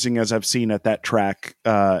as amusing as I've seen at that track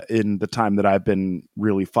in the time that I've been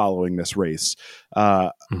really following this race.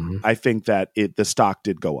 I think that the stock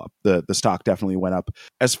did go up. The stock definitely went up.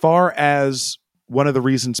 As far as one of the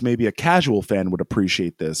reasons maybe a casual fan would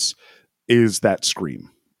appreciate this is that scream,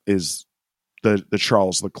 is the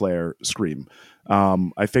Charles Leclerc scream.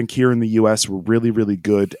 I think here in the US, we're really, really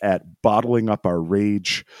good at bottling up our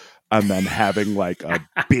rage and then having like a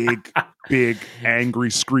big angry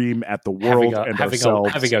scream at the world and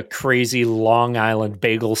ourselves. Having a crazy Long Island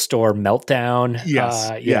bagel store meltdown.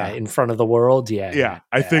 Yes. In front of the world. Yeah.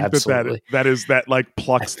 I think absolutely. that like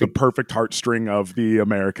plucks the perfect heartstring of the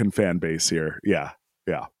American fan base here. Yeah.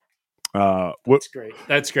 That's great.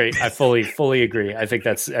 I fully agree. I think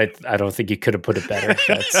I don't think you could have put it better.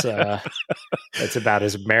 That's about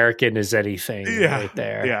as American as anything right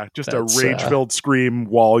there. Yeah. Just a rage-filled scream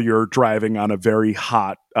while you're driving on a very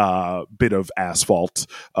hot bit of asphalt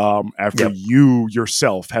after you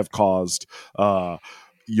yourself have caused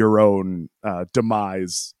your own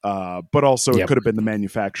demise, but also it could have been the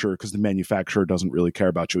manufacturer, because the manufacturer doesn't really care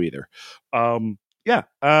about you either.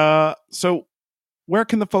 So where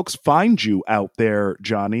can the folks find you out there,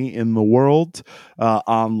 Johnny, in the world,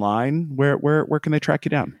 online? Where can they track you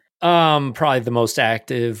down? Probably the most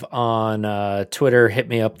active on Twitter. Hit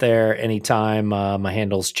me up there anytime. My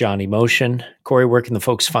handle's Johnny Motion. Corey, where can the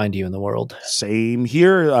folks find you in the world? Same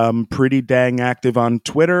here. I'm pretty dang active on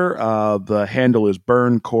Twitter. The handle is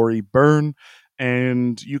Burn Corey Burn,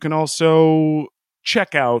 and you can also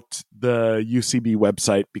check out the UCB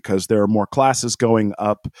website because there are more classes going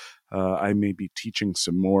up. I may be teaching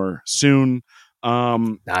some more soon.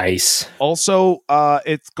 Nice. Also,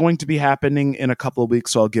 it's going to be happening in a couple of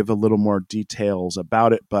weeks, so I'll give a little more details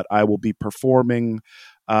about it, but I will be performing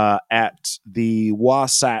at the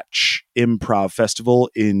Wasatch Improv Festival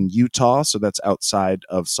in Utah. So that's outside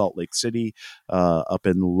of Salt Lake City, up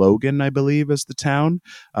in Logan, I believe is the town.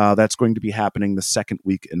 That's going to be happening the second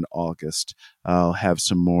week in August. I'll have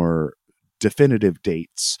some more definitive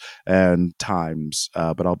dates and times,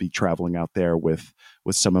 but I'll be traveling out there with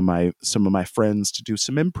some of my friends to do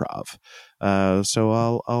some improv. So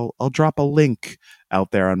I'll drop a link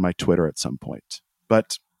out there on my Twitter at some point.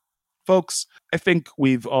 But folks, I think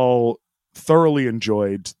we've all thoroughly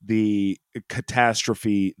enjoyed the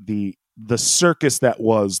catastrophe, the circus that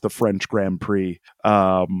was the French Grand Prix.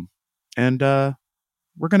 And we're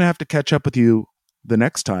going to have to catch up with you the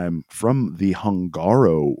next time from the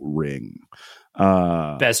Hungaro Ring.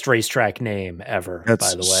 Best racetrack name ever, by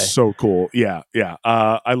the way. So cool. Yeah.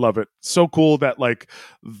 I love it. So cool that like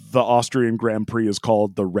the Austrian Grand Prix is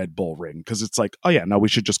called the Red Bull Ring, because it's like, oh yeah, no, we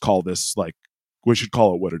should just call this, like, we should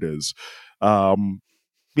call it what it is. The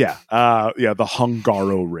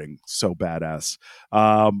Hungaro Ring. So badass.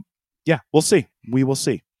 We'll see. We will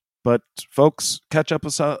see. But folks, catch up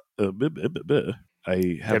with us. I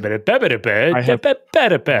have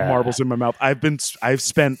marbles in my mouth. I've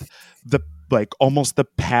spent almost the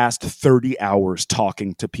past 30 hours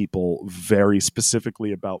talking to people very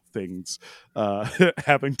specifically about things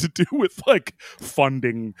having to do with like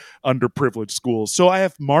funding underprivileged schools. So I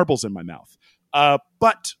have marbles in my mouth.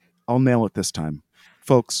 But I'll nail it this time.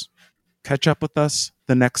 Folks, catch up with us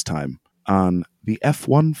the next time on the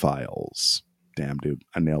F1 Files. Damn, dude,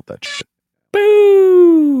 I nailed that shit.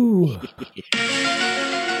 Boo!